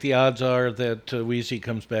you think the odds are that Weezy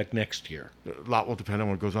comes back next year? A lot will depend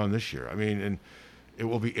on what goes on this year. I mean, and it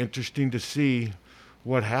will be interesting to see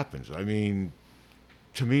what happens. I mean,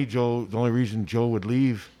 to me, Joe, the only reason Joe would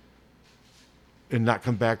leave and not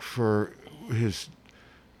come back for his,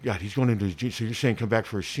 God, he's going into his, so you're saying come back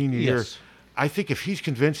for his senior year. Yes. I think if he's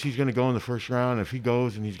convinced he's going to go in the first round, if he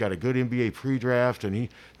goes and he's got a good NBA pre-draft, then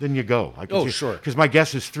you go. Sure. Because my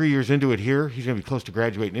guess is 3 years into it here, he's going to be close to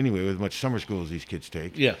graduating anyway with as much summer school as these kids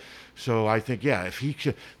take. Yeah. So I think, if he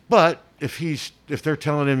should, but if they're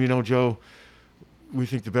telling him, Joe, we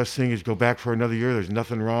think the best thing is go back for another year. There's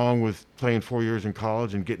nothing wrong with playing 4 years in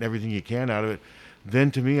college and getting everything you can out of it.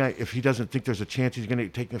 Then to me, if he doesn't think there's a chance he's going to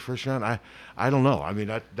take the first round, I don't know. I mean,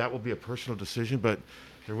 that will be a personal decision, but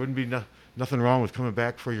there wouldn't be nothing wrong with coming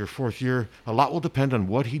back for your 4th year. A lot will depend on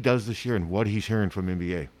what he does this year and what he's hearing from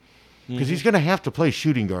NBA. Because he's going to have to play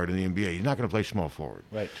shooting guard in the NBA. He's not going to play small forward.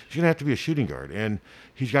 Right. He's going to have to be a shooting guard, and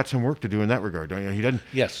he's got some work to do in that regard. Don't you? He doesn't.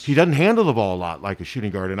 Yes. He doesn't handle the ball a lot like a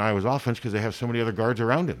shooting guard in Iowa's offense because they have so many other guards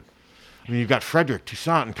around him. I mean, you've got Frederick,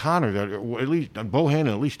 Toussaint, and Connor. That are, at least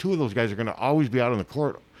Bohannon. At least 2 of those guys are going to always be out on the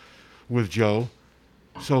court with Joe.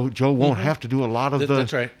 So Joe won't have to do a lot of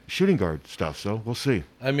That's right. shooting guard stuff. So we'll see.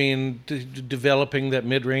 I mean, developing that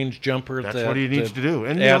mid-range jumper. That's what he needs to do.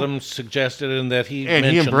 And Adams suggested, and that he and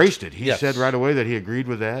mentioned. he embraced it. He Yes. said right away that he agreed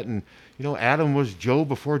with that. And Adam was Joe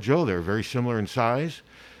before Joe. They're very similar in size,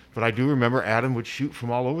 but I do remember Adam would shoot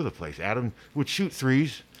from all over the place. Adam would shoot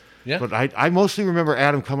threes. Yeah. But I mostly remember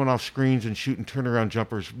Adam coming off screens and shooting turnaround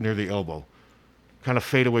jumpers near the elbow, kind of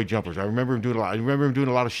fadeaway jumpers. I remember him doing a lot. I remember him doing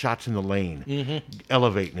a lot of shots in the lane,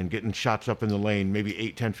 elevating and getting shots up in the lane, maybe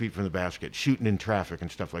 8-10 feet from the basket, shooting in traffic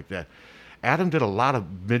and stuff like that. Adam did a lot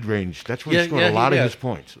of mid-range. That's where he scored a lot of his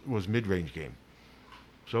points. Was mid-range game.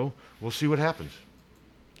 So we'll see what happens.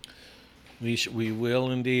 We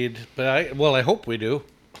will indeed, but I hope we do.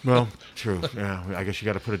 Well, true. Yeah, I guess you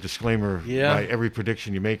got to put a disclaimer by every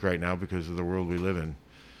prediction you make right now because of the world we live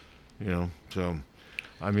in. So,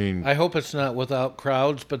 I mean, I hope it's not without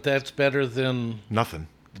crowds, but that's better than nothing.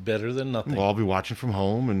 Better than nothing. We'll all be watching from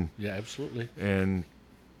home, and yeah, absolutely. And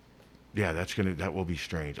yeah, that will be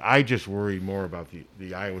strange. I just worry more about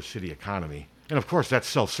the Iowa City economy, and of course that's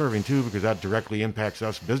self-serving too because that directly impacts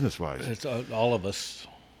us business-wise. It's all of us.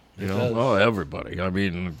 Well, everybody. I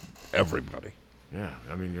mean, everybody. Yeah,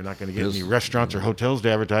 I mean, you're not going to get any restaurants or hotels to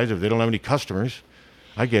advertise if they don't have any customers.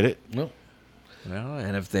 I get it. No. Well,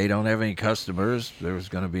 and if they don't have any customers, there's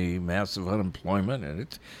going to be massive unemployment, and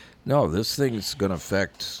this thing's going to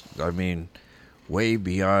affect. I mean, way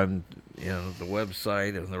beyond the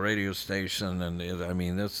website and the radio station, and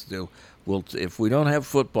this will. If we don't have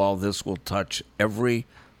football, this will touch every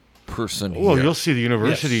person here. Well, you'll see the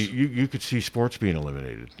university. Yes. You could see sports being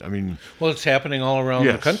eliminated. I mean, well, it's happening all around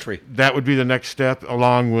the country. That would be the next step,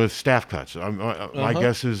 along with staff cuts. My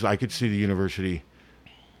guess is I could see the university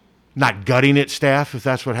not gutting its staff if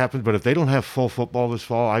that's what happens. But if they don't have full football this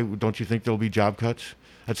fall, don't you think there'll be job cuts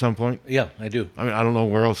at some point? Yeah, I do. I mean, I don't know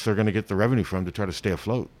where else they're going to get the revenue from to try to stay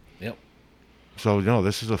afloat. Yep. So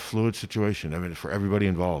this is a fluid situation. I mean, for everybody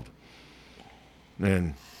involved.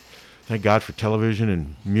 And thank God for television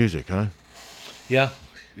and music, huh? Yeah,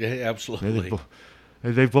 absolutely.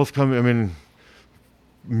 They've both come. I mean,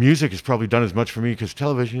 music has probably done as much for me because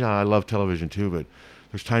television. I love television too, but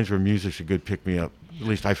there's times where music's a good pick-me-up. At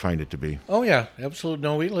least I find it to be. Oh, yeah, absolutely.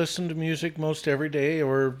 No, we listen to music most every day,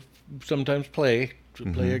 or sometimes play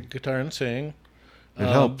a guitar and sing. It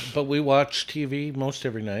helps. But we watch TV most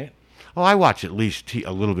every night. Oh, I watch at least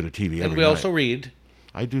a little bit of TV every night. And we also read.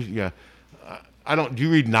 I do, yeah. I don't. Do you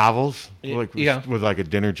read novels? Yeah. With like a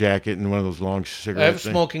dinner jacket and one of those long cigarettes. I have a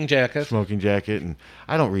smoking jacket. Smoking jacket, and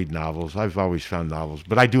I don't read novels. I've always found novels,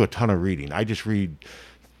 but I do a ton of reading. I just read.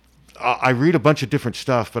 I read a bunch of different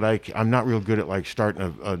stuff, but I'm not real good at like starting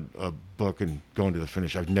a book and going to the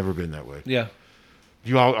finish. I've never been that way. Yeah.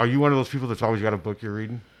 Are you one of those people that's always got a book you're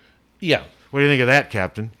reading? Yeah. What do you think of that,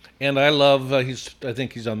 Captain? And I love. I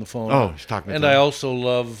think he's on the phone. Oh, he's talking. And I also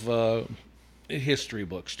love history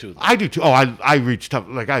books too. I do too. Oh, I read stuff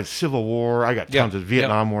like I have Civil War. I got tons of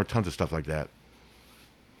Vietnam War, tons of stuff like that.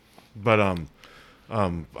 But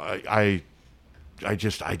I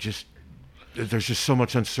just there's just so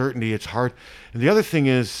much uncertainty. It's hard. And the other thing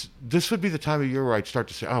is, this would be the time of year where I'd start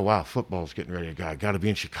to say, "Oh wow, football's getting ready. I got to be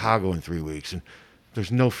in Chicago in 3 weeks." And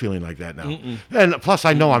there's no feeling like that now. Mm-mm. And plus,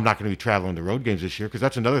 I know I'm not going to be traveling to road games this year, because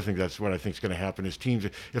that's another thing. That's what I think is going to happen is teams,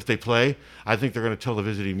 if they play, I think they're going to tell the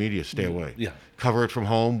visiting media, stay away. Yeah. Cover it from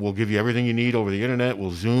home. We'll give you everything you need over the internet.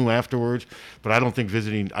 We'll Zoom afterwards. But I don't think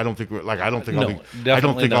visiting. I don't think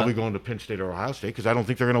I'll be going to Penn State or Ohio State, because I don't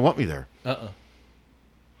think they're going to want me there.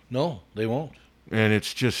 No, they won't. And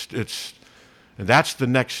and that's the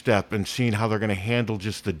next step, in seeing how they're going to handle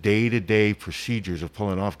just the day-to-day procedures of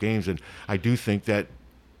pulling off games. And I do think that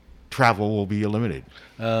travel will be eliminated.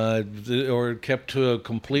 Or kept to a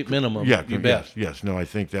complete minimum. Yeah, you bet. Yes. No, I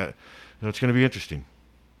think that it's going to be interesting.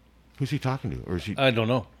 Who's he talking to? Or is he? I don't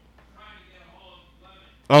know.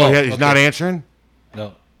 Oh, yeah, he's not answering?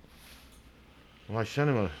 No. Well,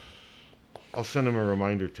 I'll send him a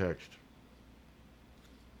reminder text.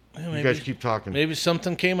 Well, you guys keep talking. Maybe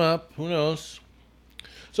something came up. Who knows?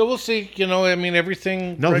 So we'll see.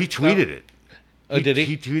 Everything. No, he tweeted it. Oh, did he?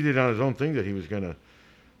 He tweeted on his own thing that he was going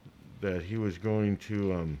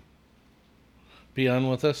to be on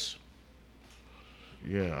with us.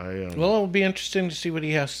 Yeah, well, it'll be interesting to see what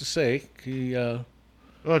he has to say. He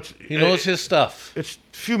knows his stuff. It's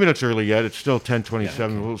a few minutes early yet. It's still 10:27. Yeah,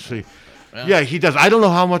 okay. We'll see. Well, yeah, he does. I don't know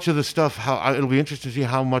how much of the stuff. It'll be interesting to see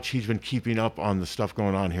how much he's been keeping up on the stuff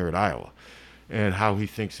going on here at Iowa, and how he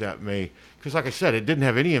thinks that may. Because, like I said, it didn't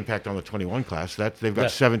have any impact on the 21 class. They've got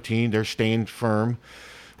 17. They're staying firm,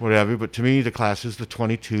 whatever. But to me, the classes, the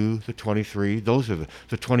 22, the 23, those are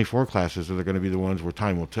the 24 classes that are going to be the ones where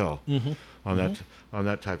time will tell on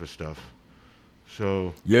that type of stuff.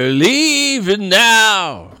 So you're leaving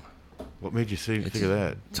now. What made you think of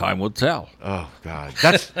that? Time will tell. Oh God,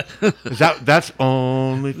 that's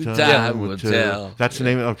only time will tell. That's the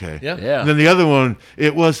name. Okay. Yeah. And then the other one,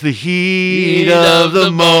 it was the heat of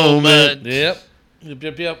the moment. Yep.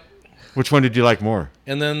 Which one did you like more?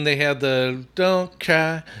 And then they had the "Don't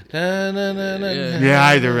Cry." Yeah,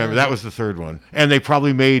 I remember. That was the third one, and they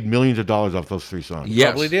probably made millions of dollars off those 3 songs.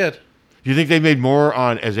 Yes. Probably did. Do you think they made more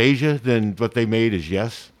on As Asia than what they made as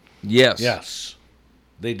Yes? Yes,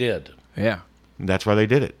 they did. Yeah. And that's why they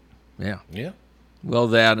did it. Yeah. Well,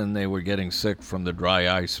 that, and they were getting sick from the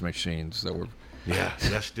dry ice machines that were. Yeah,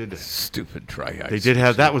 Yes did. Stupid dry ice. They did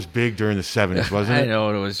have that. Was big during the 70s, wasn't it? I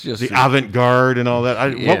know, it was just the avant-garde and all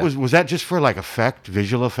that. What was that? Just for like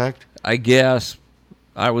visual effect? I guess.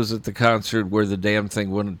 I was at the concert where the damn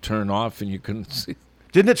thing wouldn't turn off and you couldn't see.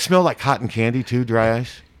 Didn't it smell like cotton candy too? Dry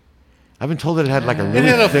ice. I've been told that it had like a really It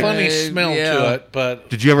had a thick... funny smell to it, but...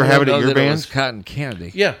 Did you ever have it at your band? It was cotton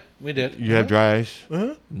candy. Yeah, we did. You had dry ice?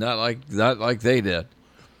 Not like they did.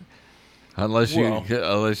 Unless you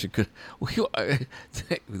could...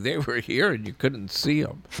 They were here and you couldn't see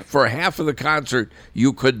them. For half of the concert,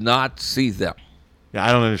 you could not see them. Yeah,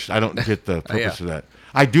 I don't understand. I don't get the purpose of that.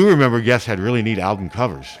 I do remember Yes had really neat album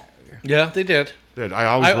covers. Yeah, they did.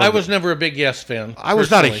 I was never a big Yes fan. I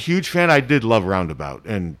was not a huge fan. I did love Roundabout.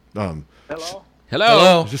 And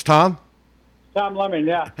Hello. Is this Tom? Tom Lemon,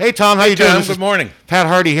 yeah. Hey, Tom. How you doing? Good morning. Pat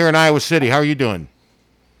Hardy here in Iowa City. How are you doing?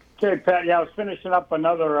 Okay, Pat. Yeah, I was finishing up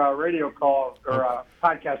another radio call or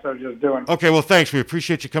podcast I was just doing. Okay, well, thanks. We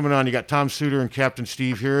appreciate you coming on. You got Tom Suter and Captain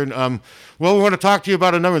Steve here. And we want to talk to you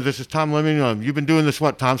about a number. This is Tom Lemon. You've been doing this,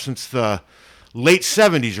 Tom, since the late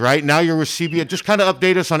 70s, right? Now you're with CBS. Just kind of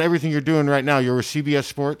update us on everything you're doing right now. You're with CBS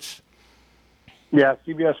Sports? Yeah,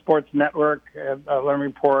 CBS Sports Network, Lemon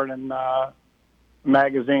Report, and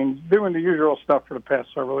magazine, doing the usual stuff for the past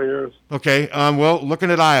several years. Okay, well,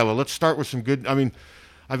 looking at Iowa, let's start with some good.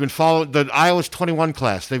 I've been following the Iowa's 21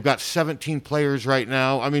 class. They've got 17 players right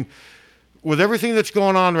now. With everything that's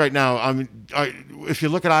going on right now, if you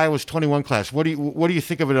look at Iowa's 21 class, what do you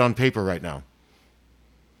think of it on paper right now?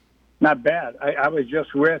 not bad. I was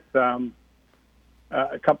just with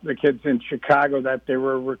a couple of kids in Chicago that they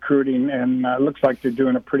were recruiting, and it looks like they're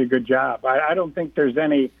doing a pretty good job. I don't think there's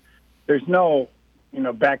no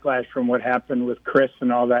backlash from what happened with Chris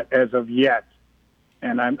and all that as of yet,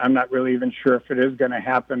 and I'm not really even sure if it is going to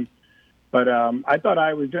happen. But I thought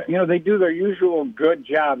I was doing, they do their usual good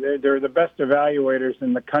job. They're the best evaluators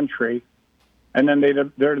in the country, and then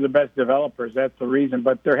they're the best developers. That's the reason.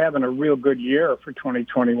 But they're having a real good year for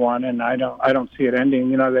 2021, and I don't see it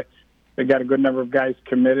ending. They got a good number of guys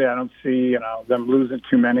committed. I don't see them losing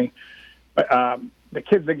too many. But the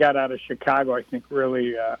kids that got out of Chicago, I think,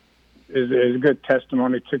 really is a good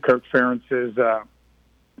testimony to Kirk Ferentz's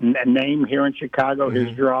name here in Chicago,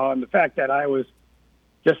 his draw, and the fact that I was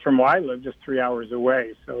just from where I live, just 3 hours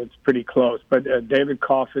away, so it's pretty close. But David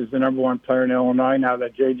Koff is the number one player in Illinois now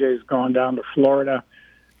that JJ's gone down to Florida.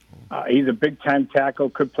 He's a big-time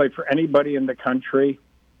tackle, could play for anybody in the country.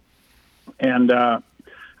 And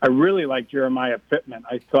I really like Jeremiah Pittman.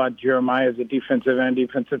 I thought Jeremiah is a defensive end,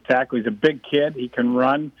 defensive tackle. He's a big kid. He can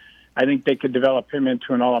run. I think they could develop him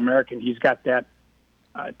into an All-American. He's got that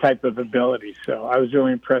type of ability. So I was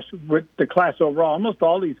really impressed with the class overall. Almost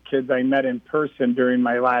all these kids I met in person during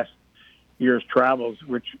my last year's travels,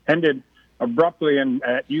 which ended abruptly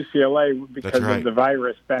at UCLA because of the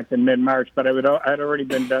virus back in mid-March. But I'd already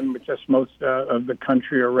been done with just most of the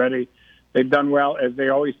country already. They've done well, as they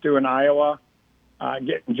always do in Iowa.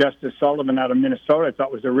 Getting Justice Sullivan out of Minnesota, I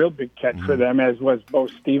thought was a real big catch for them, as was Bo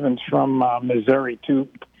Stevens from Missouri, two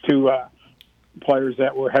players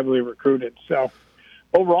that were heavily recruited. So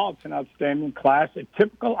overall, it's an outstanding class, a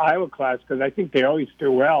typical Iowa class, because I think they always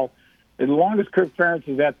do well. As long as Kirk Ferentz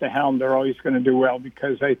is at the helm, they're always going to do well,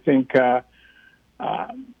 because I think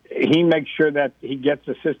he makes sure that he gets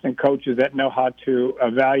assistant coaches that know how to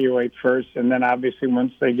evaluate first, and then obviously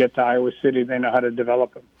once they get to Iowa City, they know how to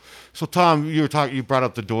develop them. So, Tom, you brought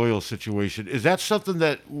up the Doyle situation. Is that something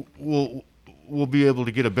that we'll be able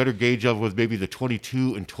to get a better gauge of with maybe the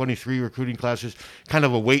 22 and 23 recruiting classes, kind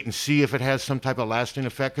of a wait and see if it has some type of lasting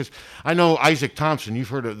effect? Because I know Isaac Thompson, you've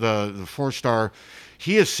heard of the four-star,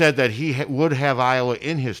 he has said that he would have Iowa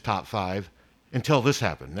in his top 5 until this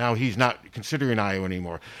happened. Now he's not considering Iowa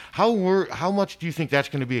anymore. How much do you think that's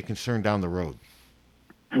going to be a concern down the road?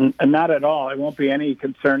 Not at all. It won't be any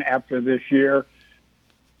concern after this year.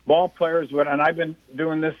 Ball players would, and I've been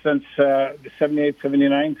doing this since the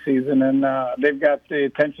 78-79 season, and they've got the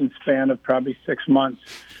attention span of probably 6 months.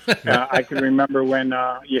 I can remember when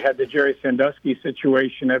you had the Jerry Sandusky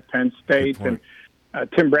situation at Penn State, and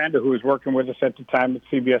Tim Branda, who was working with us at the time at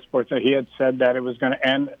CBS Sports, he had said that it was going to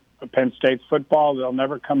end Penn State's football. They'll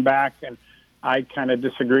never come back, and I kind of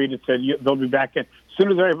disagreed and said they'll be back. As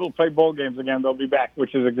soon as they're able to play bowl games again, they'll be back,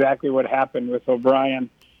 which is exactly what happened with O'Brien.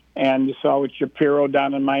 And you saw with Shapiro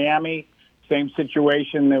down in Miami, same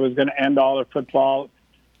situation. They was going to end all their football.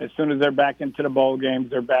 As soon as they're back into the bowl games,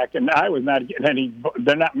 they're back. And I was not getting any.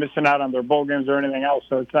 They're not missing out on their bowl games or anything else,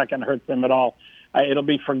 so it's not going to hurt them at all. It'll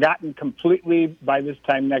be forgotten completely by this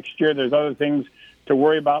time next year. There's other things to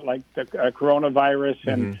worry about, like the coronavirus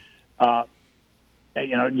and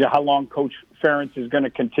how long Coach Ferentz is going to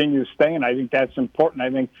continue staying. I think that's important. I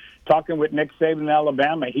think talking with Nick Saban in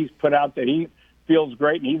Alabama, he's put out that he feels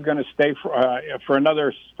great, and he's going to stay for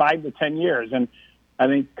another 5 to 10 years. And I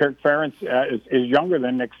think Kirk Ferentz is younger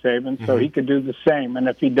than Nick Saban, so he could do the same. And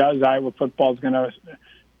if he does, Iowa football is going to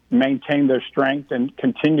maintain their strength and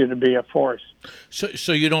continue to be a force.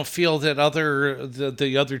 So you don't feel that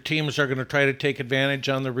the other teams are going to try to take advantage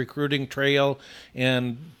on the recruiting trail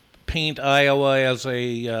and paint Iowa as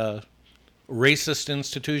a racist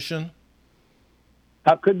institution?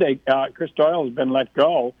 How could they? Chris Doyle has been let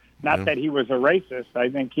go. Not that he was a racist. I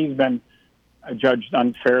think he's been judged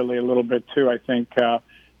unfairly a little bit, too. I think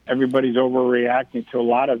everybody's overreacting to a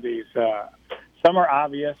lot of these. Some are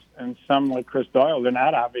obvious, and some, like Chris Doyle, they're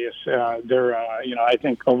not obvious. They're, I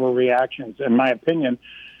think, overreactions, in my opinion.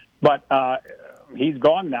 But he's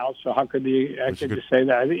gone now, so how could he actually say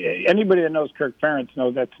that? Anybody that knows Kirk Ferentz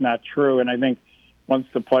knows that's not true, and I think once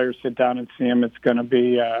the players sit down and see him, it's going to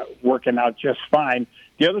be working out just fine.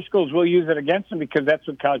 The other schools will use it against them because that's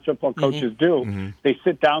what college football coaches do. They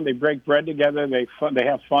sit down, they break bread together, they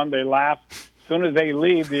have fun, they laugh. As soon as they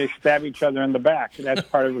leave, they stab each other in the back. That's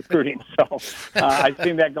part of recruiting. So I've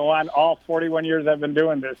seen that go on all 41 years I've been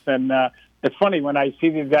doing this. And it's funny when I see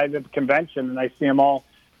these guys at the convention and I see them all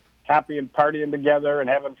happy and partying together and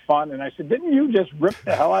having fun. And I said, didn't you just rip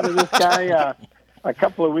the hell out of this guy a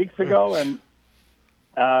couple of weeks ago? And,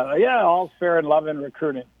 all's fair in love and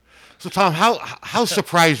recruiting. So, Tom, how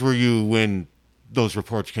surprised were you when those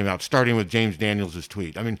reports came out, starting with James Daniels'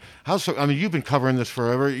 tweet. I mean, you've been covering this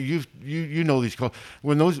forever. You know these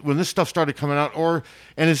when this stuff started coming out,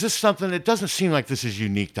 and is this something? It doesn't seem like this is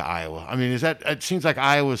unique to Iowa. I mean, it seems like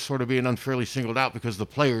Iowa is sort of being unfairly singled out because the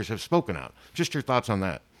players have spoken out. Just your thoughts on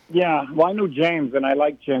that. Yeah, well, I knew James, and I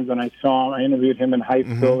liked James when I saw him. I interviewed him in high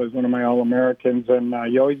school as one of my All-Americans, and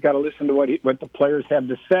you always got to listen to what the players have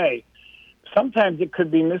to say. Sometimes it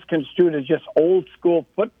could be misconstrued as just old-school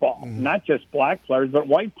football, not just black players, but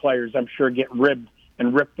white players, I'm sure, get ribbed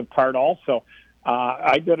and ripped apart also.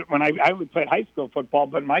 I did it when I would play high school football,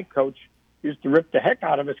 but my coach used to rip the heck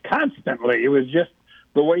out of us constantly. It was just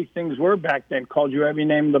the way things were back then, called you every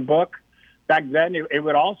name in the book. Back then, it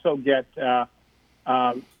would also get...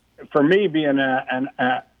 for me, being an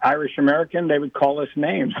Irish American, they would call us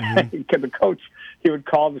names. The coach, he would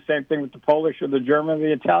call the same thing with the Polish or the German or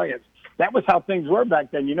the Italians. That was how things were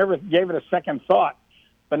back then. You never gave it a second thought.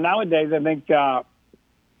 But nowadays, I think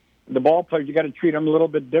the ball players, you got to treat them a little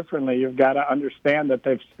bit differently. You've got to understand that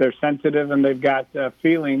they're sensitive and they've got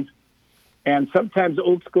feelings. And sometimes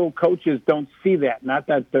old school coaches don't see that. Not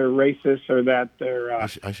that they're racist or that they're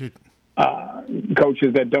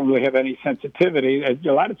coaches that don't really have any sensitivity.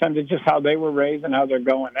 A lot of times it's just how they were raised and how they're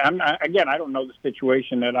going. I don't know the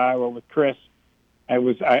situation at Iowa with Chris. I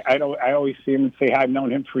always see him and say I've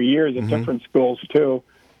known him for years at different schools too.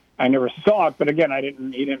 I never saw it, but again, I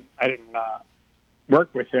didn't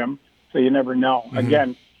work with him, so you never know.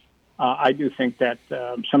 Again, I do think that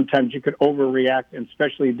sometimes you could overreact, and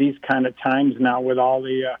especially these kind of times now with all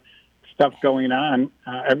the stuff going on.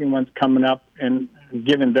 Everyone's coming up and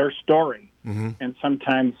giving their story, and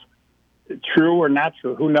sometimes true or not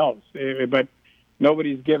true, who knows? But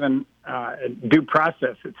nobody's given due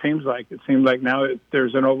process. It seems like now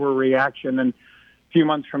there's an overreaction, and a few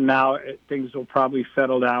months from now things will probably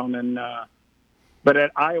settle down. And but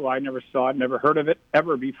at Iowa, I never saw it, never heard of it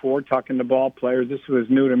ever before. Talking to ball players, this was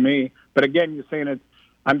new to me. But again, you're saying it.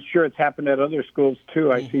 I'm sure it's happened at other schools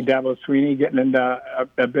too. I see Dabo Sweeney getting into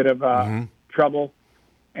a bit of trouble,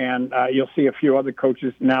 and you'll see a few other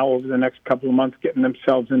coaches now over the next couple of months getting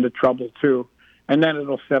themselves into trouble too. And then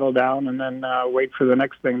it'll settle down, and then wait for the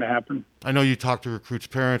next thing to happen. I know you talk to recruits'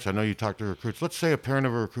 parents. I know you talk to recruits. Let's say a parent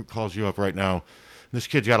of a recruit calls you up right now. This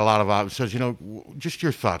kid's got a lot of options. Says, just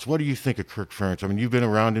your thoughts. What do you think of Kirk Ferentz? I mean, you've been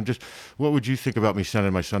around him. Just what would you think about me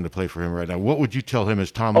sending my son to play for him right now? What would you tell him as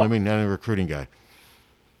Tom Lemming and a recruiting guy?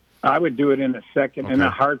 I would do it in a second, in a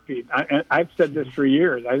heartbeat. I've said this for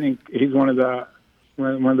years. I think he's one of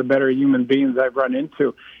the better human beings I've run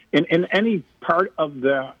into in any part of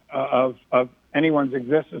of anyone's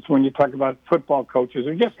existence. When you talk about football coaches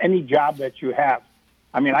or just any job that you have,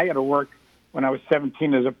 I mean, I had to work when I was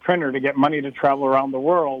 17 as a printer to get money to travel around the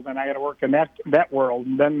world, and I had to work in that world,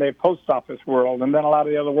 and then the post office world, and then a lot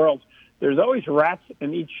of the other worlds. There's always rats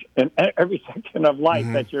in every section of life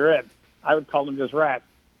that you're in. I would call them just rats.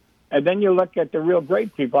 And then you look at the real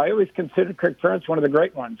great people. I always consider Kirk Ferentz one of the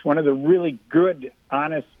great ones, one of the really good,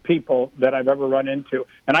 honest people that I've ever run into.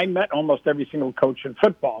 And I met almost every single coach in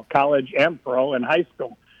football, college and pro and high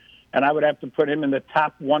school. And I would have to put him in the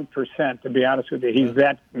top 1%, to be honest with you. He's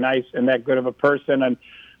that nice and that good of a person. And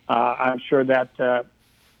I'm sure that,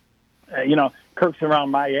 Kirk's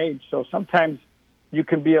around my age. So sometimes you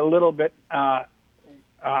can be a little bit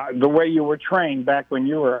the way you were trained back when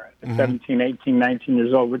you were 17, 18, 19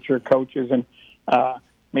 years old with your coaches, and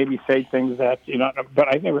maybe say things that, but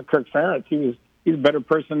I think with Kirk Ferentz, he's a better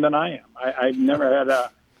person than I am. I've never had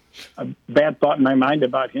a bad thought in my mind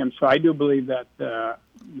about him. So I do believe that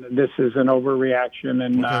this is an overreaction,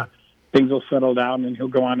 and things will settle down, and he'll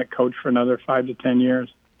go on to coach for another 5 to 10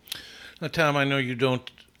 years. Now, Tom, I know you don't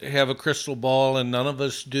have a crystal ball, and none of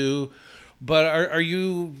us do, but are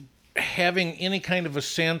you having any kind of a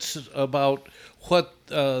sense about what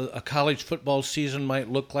a college football season might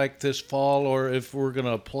look like this fall, or if we're going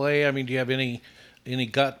to play? I mean, do you have any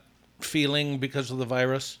gut feeling because of the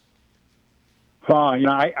virus?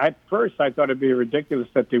 At first I thought it'd be ridiculous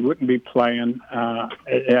that they wouldn't be playing.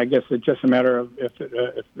 I guess it's just a matter of if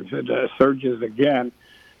it surges again.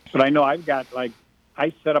 But I know I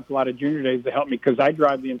set up a lot of junior days to help me because I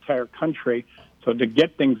drive the entire country. So to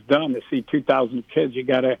get things done, to see 2,000 kids, you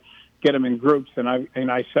got to get them in groups. And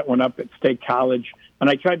I set one up at State College, and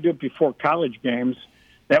I try to do it before college games.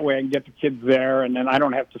 That way I can get the kids there, and then I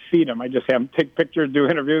don't have to feed them. I just have them take pictures, do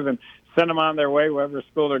interviews, and send them on their way, wherever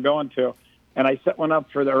school they're going to. And I set one up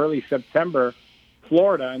for the early September,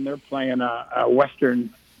 Florida, and they're playing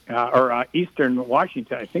Eastern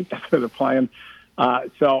Washington. I think that's where they're playing.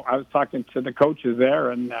 So I was talking to the coaches there,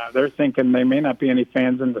 and they're thinking there may not be any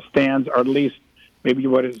fans in the stands, or at least maybe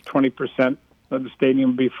 20% the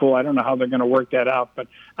stadium will be full. I don't know how they're going to work that out, but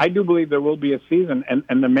I do believe there will be a season.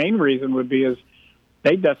 And the main reason would be is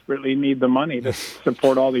they desperately need the money to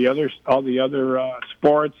support all the other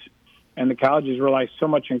sports, and the colleges rely so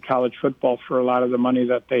much on college football for a lot of the money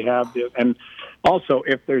that they have. And also,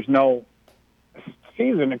 if there's no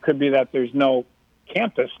season, it could be that there's no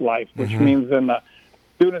campus life, which means then the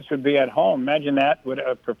students would be at home. Imagine that with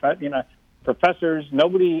professors,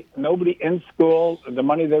 nobody in school, the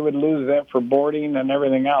money they would lose there for boarding and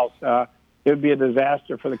everything else. It would be a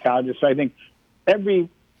disaster for the colleges. So I think every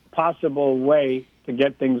possible way to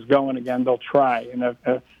get things going again, they'll try. And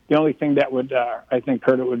the only thing that would, I think,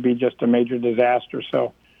 hurt it would be just a major disaster.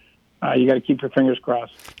 So you got to keep your fingers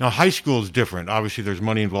crossed. Now, high school is different. Obviously, there's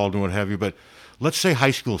money involved and what have you, but let's say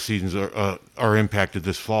high school seasons are impacted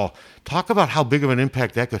this fall. Talk about how big of an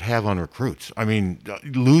impact that could have on recruits. I mean,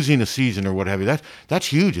 losing a season or what have you, that's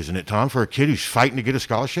huge, isn't it, Tom, for a kid who's fighting to get a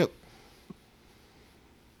scholarship?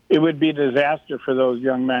 It would be a disaster for those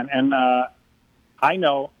young men. And I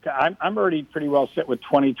know I'm already pretty well set with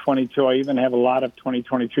 2022. I even have a lot of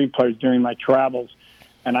 2023 players during my travels.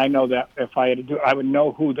 And I know that if I had to do it, I would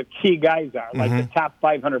know who the key guys are, like the top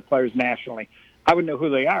 500 players nationally. I would know who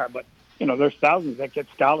they are, but there's thousands that get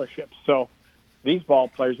scholarships. So these ball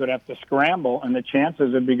players would have to scramble, and the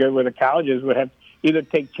chances would be good where the colleges would have either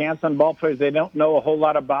take chance on ball players they don't know a whole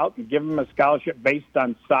lot about and give them a scholarship based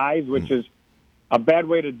on size, which is a bad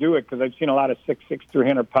way to do it because I've seen a lot of 6'6",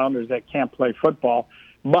 300-pounders that can't play football.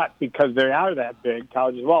 But because they are that big,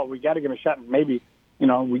 colleges, we got to give them a shot. And maybe,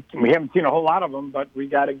 we haven't seen a whole lot of them, but we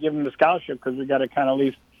got to give them the scholarship because we got to kind of at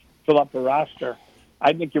least fill up the roster.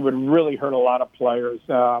 I think it would really hurt a lot of players.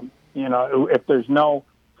 If there's no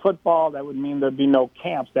football, that would mean there'd be no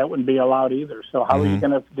camps. That wouldn't be allowed either. So how are you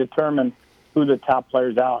going to determine who the top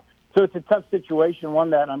players are? So it's a tough situation, one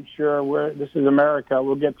that I'm sure this is America.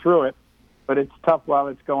 We'll get through it, but it's tough while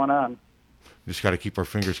it's going on. Just got to keep our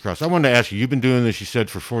fingers crossed. I wanted to ask you, you've been doing this, you said,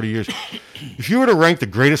 for 40 years. If you were to rank the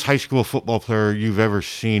greatest high school football player you've ever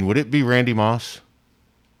seen, would it be Randy Moss?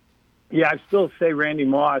 Yeah, I'd still say Randy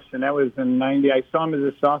Moss, and that was in 90. I saw him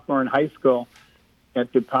as a sophomore in high school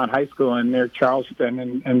at DuPont High School in near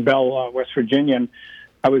Charleston and Bell, West Virginia. And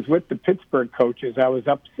I was with the Pittsburgh coaches. I was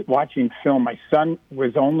up watching film. My son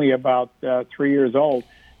was only about 3 years old,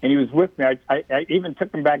 and he was with me. I even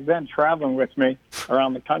took him back then traveling with me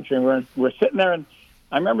around the country. And we're sitting there, and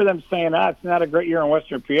I remember them saying, it's not a great year in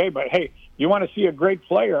Western PA, but, hey, you want to see a great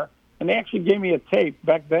player? And they actually gave me a tape.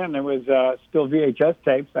 Back then it was still VHS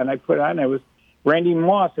tapes, and I put on it was Randy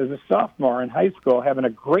Moss as a sophomore in high school having a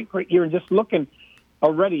great year and just looking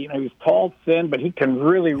already. He was tall, thin, but he can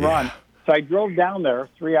really run. So I drove down there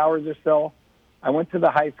 3 hours or so. I went to the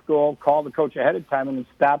high school, called the coach ahead of time, and then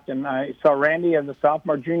stopped, and I saw Randy as a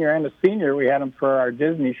sophomore, junior, and a senior. We had him for our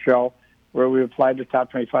Disney show where we applied the top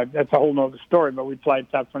 25. That's a whole nother story, but we applied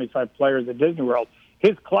top 25 players at Disney World.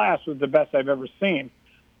 His class was the best I've ever seen.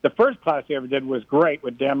 The first class he ever did was great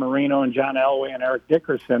with Dan Marino and John Elway and Eric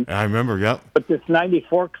Dickerson. I remember, yep. But this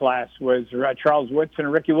 94 class was Charles Woodson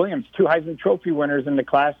and Ricky Williams, two Heisman Trophy winners in the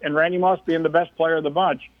class, and Randy Moss being the best player of the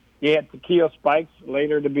bunch. You had Takeo Spikes,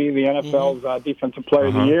 later to be the NFL's Defensive Player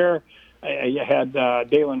of the Year. You had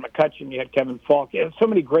Dalen McCutcheon. You had Kevin Falk. You had so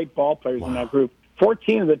many great ball players in that group.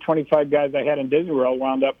 14 of the 25 guys I had in Disney World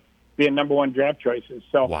wound up being number one draft choices.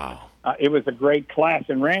 So it was a great class.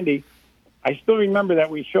 And Randy, I still remember that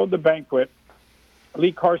we showed the banquet.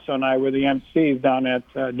 Lee Corso and I were the MCs down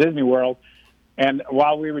at Disney World. And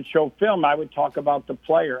while we would show film, I would talk about the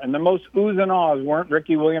player. And the most oohs and ahs weren't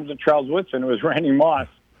Ricky Williams and Charles Woodson. It was Randy Moss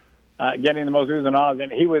getting the most oohs and ahs.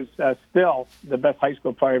 And he was still the best high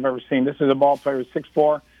school player I've ever seen. This is a ball player who was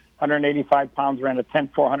 6'4", 185 pounds, ran a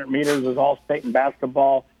 10-400 meters, was all-state in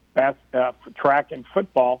basketball, track, and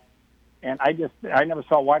football. And I never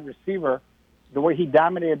saw a wide receiver. The way he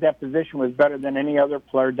dominated that position was better than any other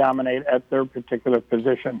player dominate at their particular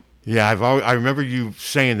position. Yeah, I remember you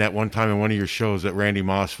saying that one time in one of your shows that Randy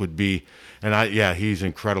Moss would be, and he's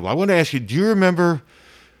incredible. I want to ask you, do you remember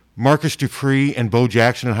Marcus Dupree and Bo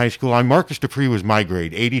Jackson in high school? Marcus Dupree was my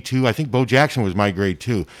grade, 82. I think Bo Jackson was my grade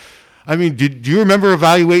too. I mean, do you remember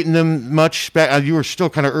evaluating them much? You were still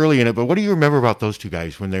kind of early in it, but what do you remember about those two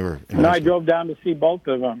guys when they were in high school? I drove down to see both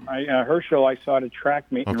of them. Herschel, I saw at a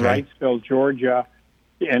track meet in Wrightsville, Georgia.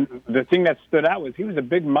 And the thing that stood out was he was a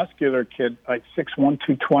big, muscular kid, like 6'1",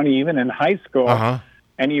 220, even in high school.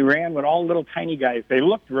 And he ran with all little tiny guys. They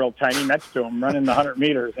looked real tiny next to him, running the 100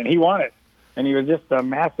 meters, and he won it. And he was just a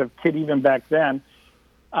massive kid even back then.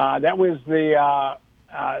 That was the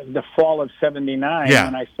fall of '79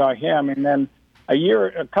 when I saw him. And then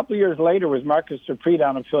a couple of years later was Marcus Dupree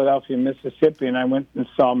down in Philadelphia, Mississippi, and I went and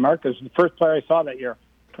saw Marcus, the first player I saw that year.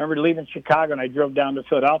 I remember leaving Chicago, and I drove down to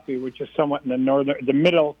Philadelphia, which is somewhat in the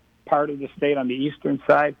middle part of the state on the eastern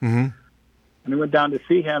side. Mm-hmm. And I went down to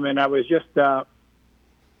see him, and I was just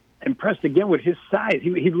impressed again with his size.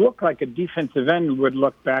 He looked like a defensive end would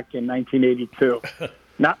look back in 1982,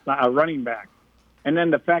 not a running back. And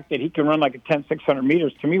then the fact that he can run like a 600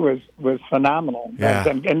 meters to me was phenomenal. Yeah.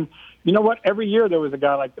 And you know what? Every year there was a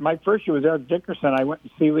guy like my first year was Eric Dickerson. I went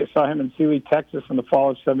and saw him in Sealy, Texas, in the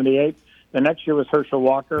fall of '78. The next year was Herschel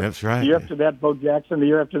Walker. That's right. The year after that, Bo Jackson. The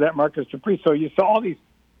year after that, Marcus Dupree. So you saw all these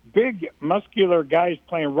big, muscular guys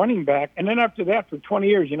playing running back. And then after that, for 20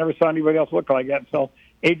 years, you never saw anybody else look like that until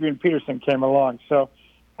Adrian Peterson came along. So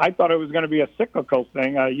I thought it was going to be a cyclical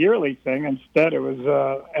thing, a yearly thing. Instead, it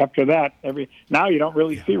was after that. Now you don't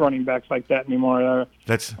really see running backs like that anymore.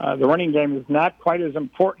 The running game is not quite as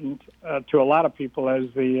important to a lot of people as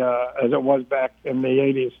it was back in the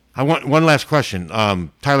 80s. I want one last question.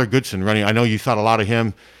 Tyler Goodson running. I know you thought a lot of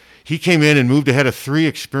him. He came in and moved ahead of 3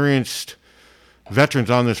 experienced veterans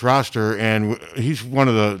on this roster, and he's one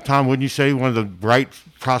of the, Tom, wouldn't you say, one of the bright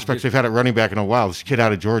prospects they've had at running back in a while, this kid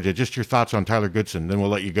out of Georgia. Just your thoughts on Tyler Goodson, then we'll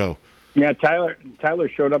let you go. Yeah, Tyler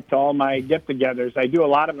showed up to all my get-togethers. I do a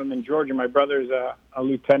lot of them in Georgia. My brother's a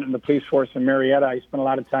lieutenant in the police force in Marietta. I spent a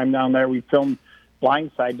lot of time down there. We filmed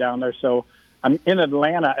Blindside down there, so I'm in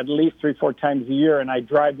Atlanta at least 3-4 times a year, and I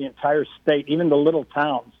drive the entire state, even the little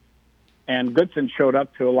towns. And Goodson showed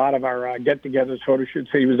up to a lot of our get-togethers, photo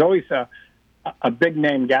shoots. So he was always a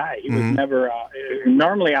big-name guy. He was never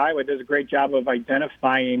normally Iowa does a great job of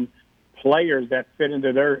identifying players that fit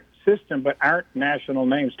into their system but aren't national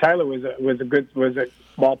names. Tyler was a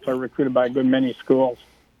ball player recruited by a good many schools.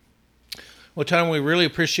 Well, Tom, we really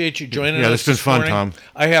appreciate you joining us. Yeah, it's been fun, Tom.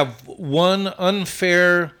 I have one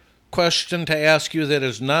unfair question to ask you that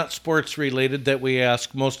is not sports related that we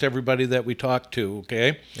ask most everybody that we talk to,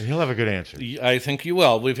 okay? And he'll have a good answer. I think you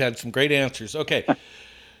will. We've had some great answers. Okay.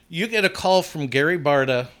 You get a call from Gary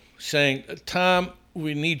Barta saying, Tom,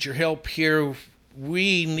 we need your help here.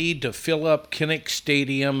 We need to fill up Kinnick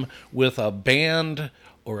Stadium with a band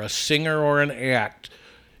or a singer or an act.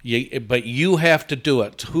 But you have to do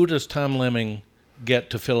it. Who does Tom Lemming get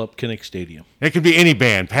to fill up Kinnick Stadium? It could be any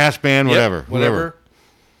band, past band, whatever. Whatever.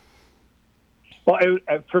 Well,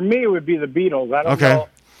 for me, it would be the Beatles. I don't know.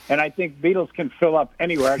 And I think Beatles can fill up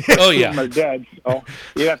anywhere. Oh, yeah. Them are dead, so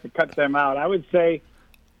you'd have to cut them out. I would say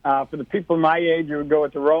for the people my age, you would go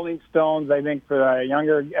with the Rolling Stones. I think for the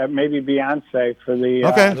younger, maybe Beyonce for the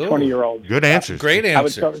 20-year-olds. Good answers. Great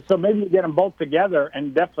answers. So maybe you get them both together,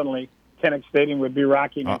 and definitely Kinnick Stadium would be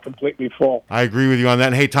rocking and completely full. I agree with you on that.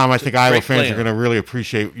 And hey, Tom, I think Iowa fans are going to really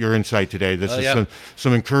appreciate your insight today. This is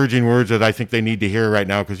some encouraging words that I think they need to hear right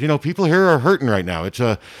now because, people here are hurting right now. It's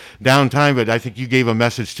a downtime, but I think you gave a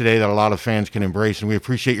message today that a lot of fans can embrace, and we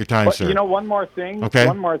appreciate your time, sir. One more thing. Okay.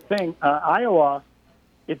 One more thing. Iowa,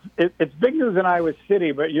 it's big news in Iowa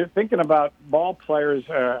City, but you're thinking about ball players.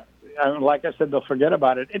 Like I said, they'll forget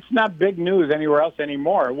about it. It's not big news anywhere else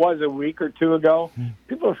anymore. It was a week or two ago.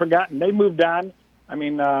 People have forgotten. They moved on. I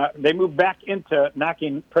mean, they moved back into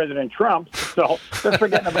knocking President Trump, so they're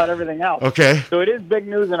forgetting about everything else. Okay. So it is big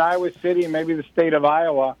news in Iowa City and maybe the state of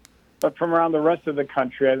Iowa, but from around the rest of the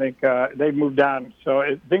country, I think they've moved on.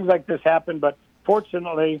 So things like this happen, but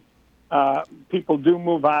fortunately, people do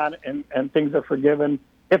move on and things are forgiven.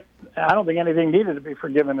 I don't think anything needed to be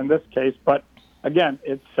forgiven in this case, but again,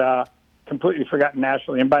 it's completely forgotten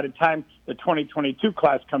nationally. And by the time the 2022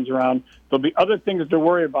 class comes around, there'll be other things to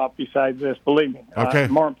worry about besides this, believe me. Okay.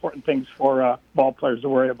 More important things for ball players to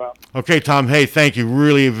worry about. Okay, Tom. Hey, thank you.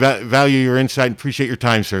 Really value your insight and appreciate your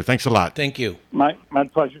time, sir. Thanks a lot. Thank you. My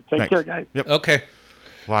pleasure. Take care, guys. Yep. Okay.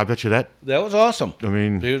 Well, I bet you that was awesome. I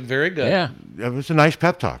mean, dude, very good. Yeah. It was a nice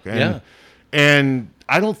pep talk. And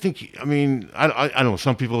I don't think, I don't know,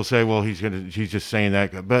 some people will say, well, he's just saying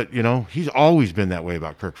that, but, he's always been that way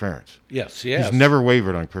about Kirk Ferentz. Yes. He's never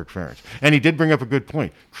wavered on Kirk Ferentz. And he did bring up a good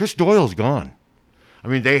point. Chris Doyle's gone. I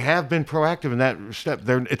mean, they have been proactive in that step.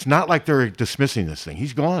 It's not like they're dismissing this thing.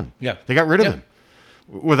 He's gone. Yeah. They got rid of him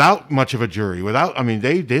without much of a jury.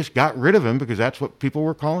 They just got rid of him because that's what people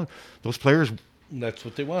were calling those players. That's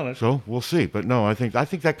what they wanted. So we'll see. But no, I think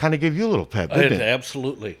that kind of gave you a little pep, didn't it?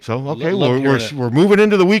 Absolutely. So, okay, we're moving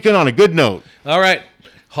into the weekend on a good note. All right.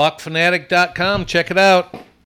 HawkFanatic.com. Check it out.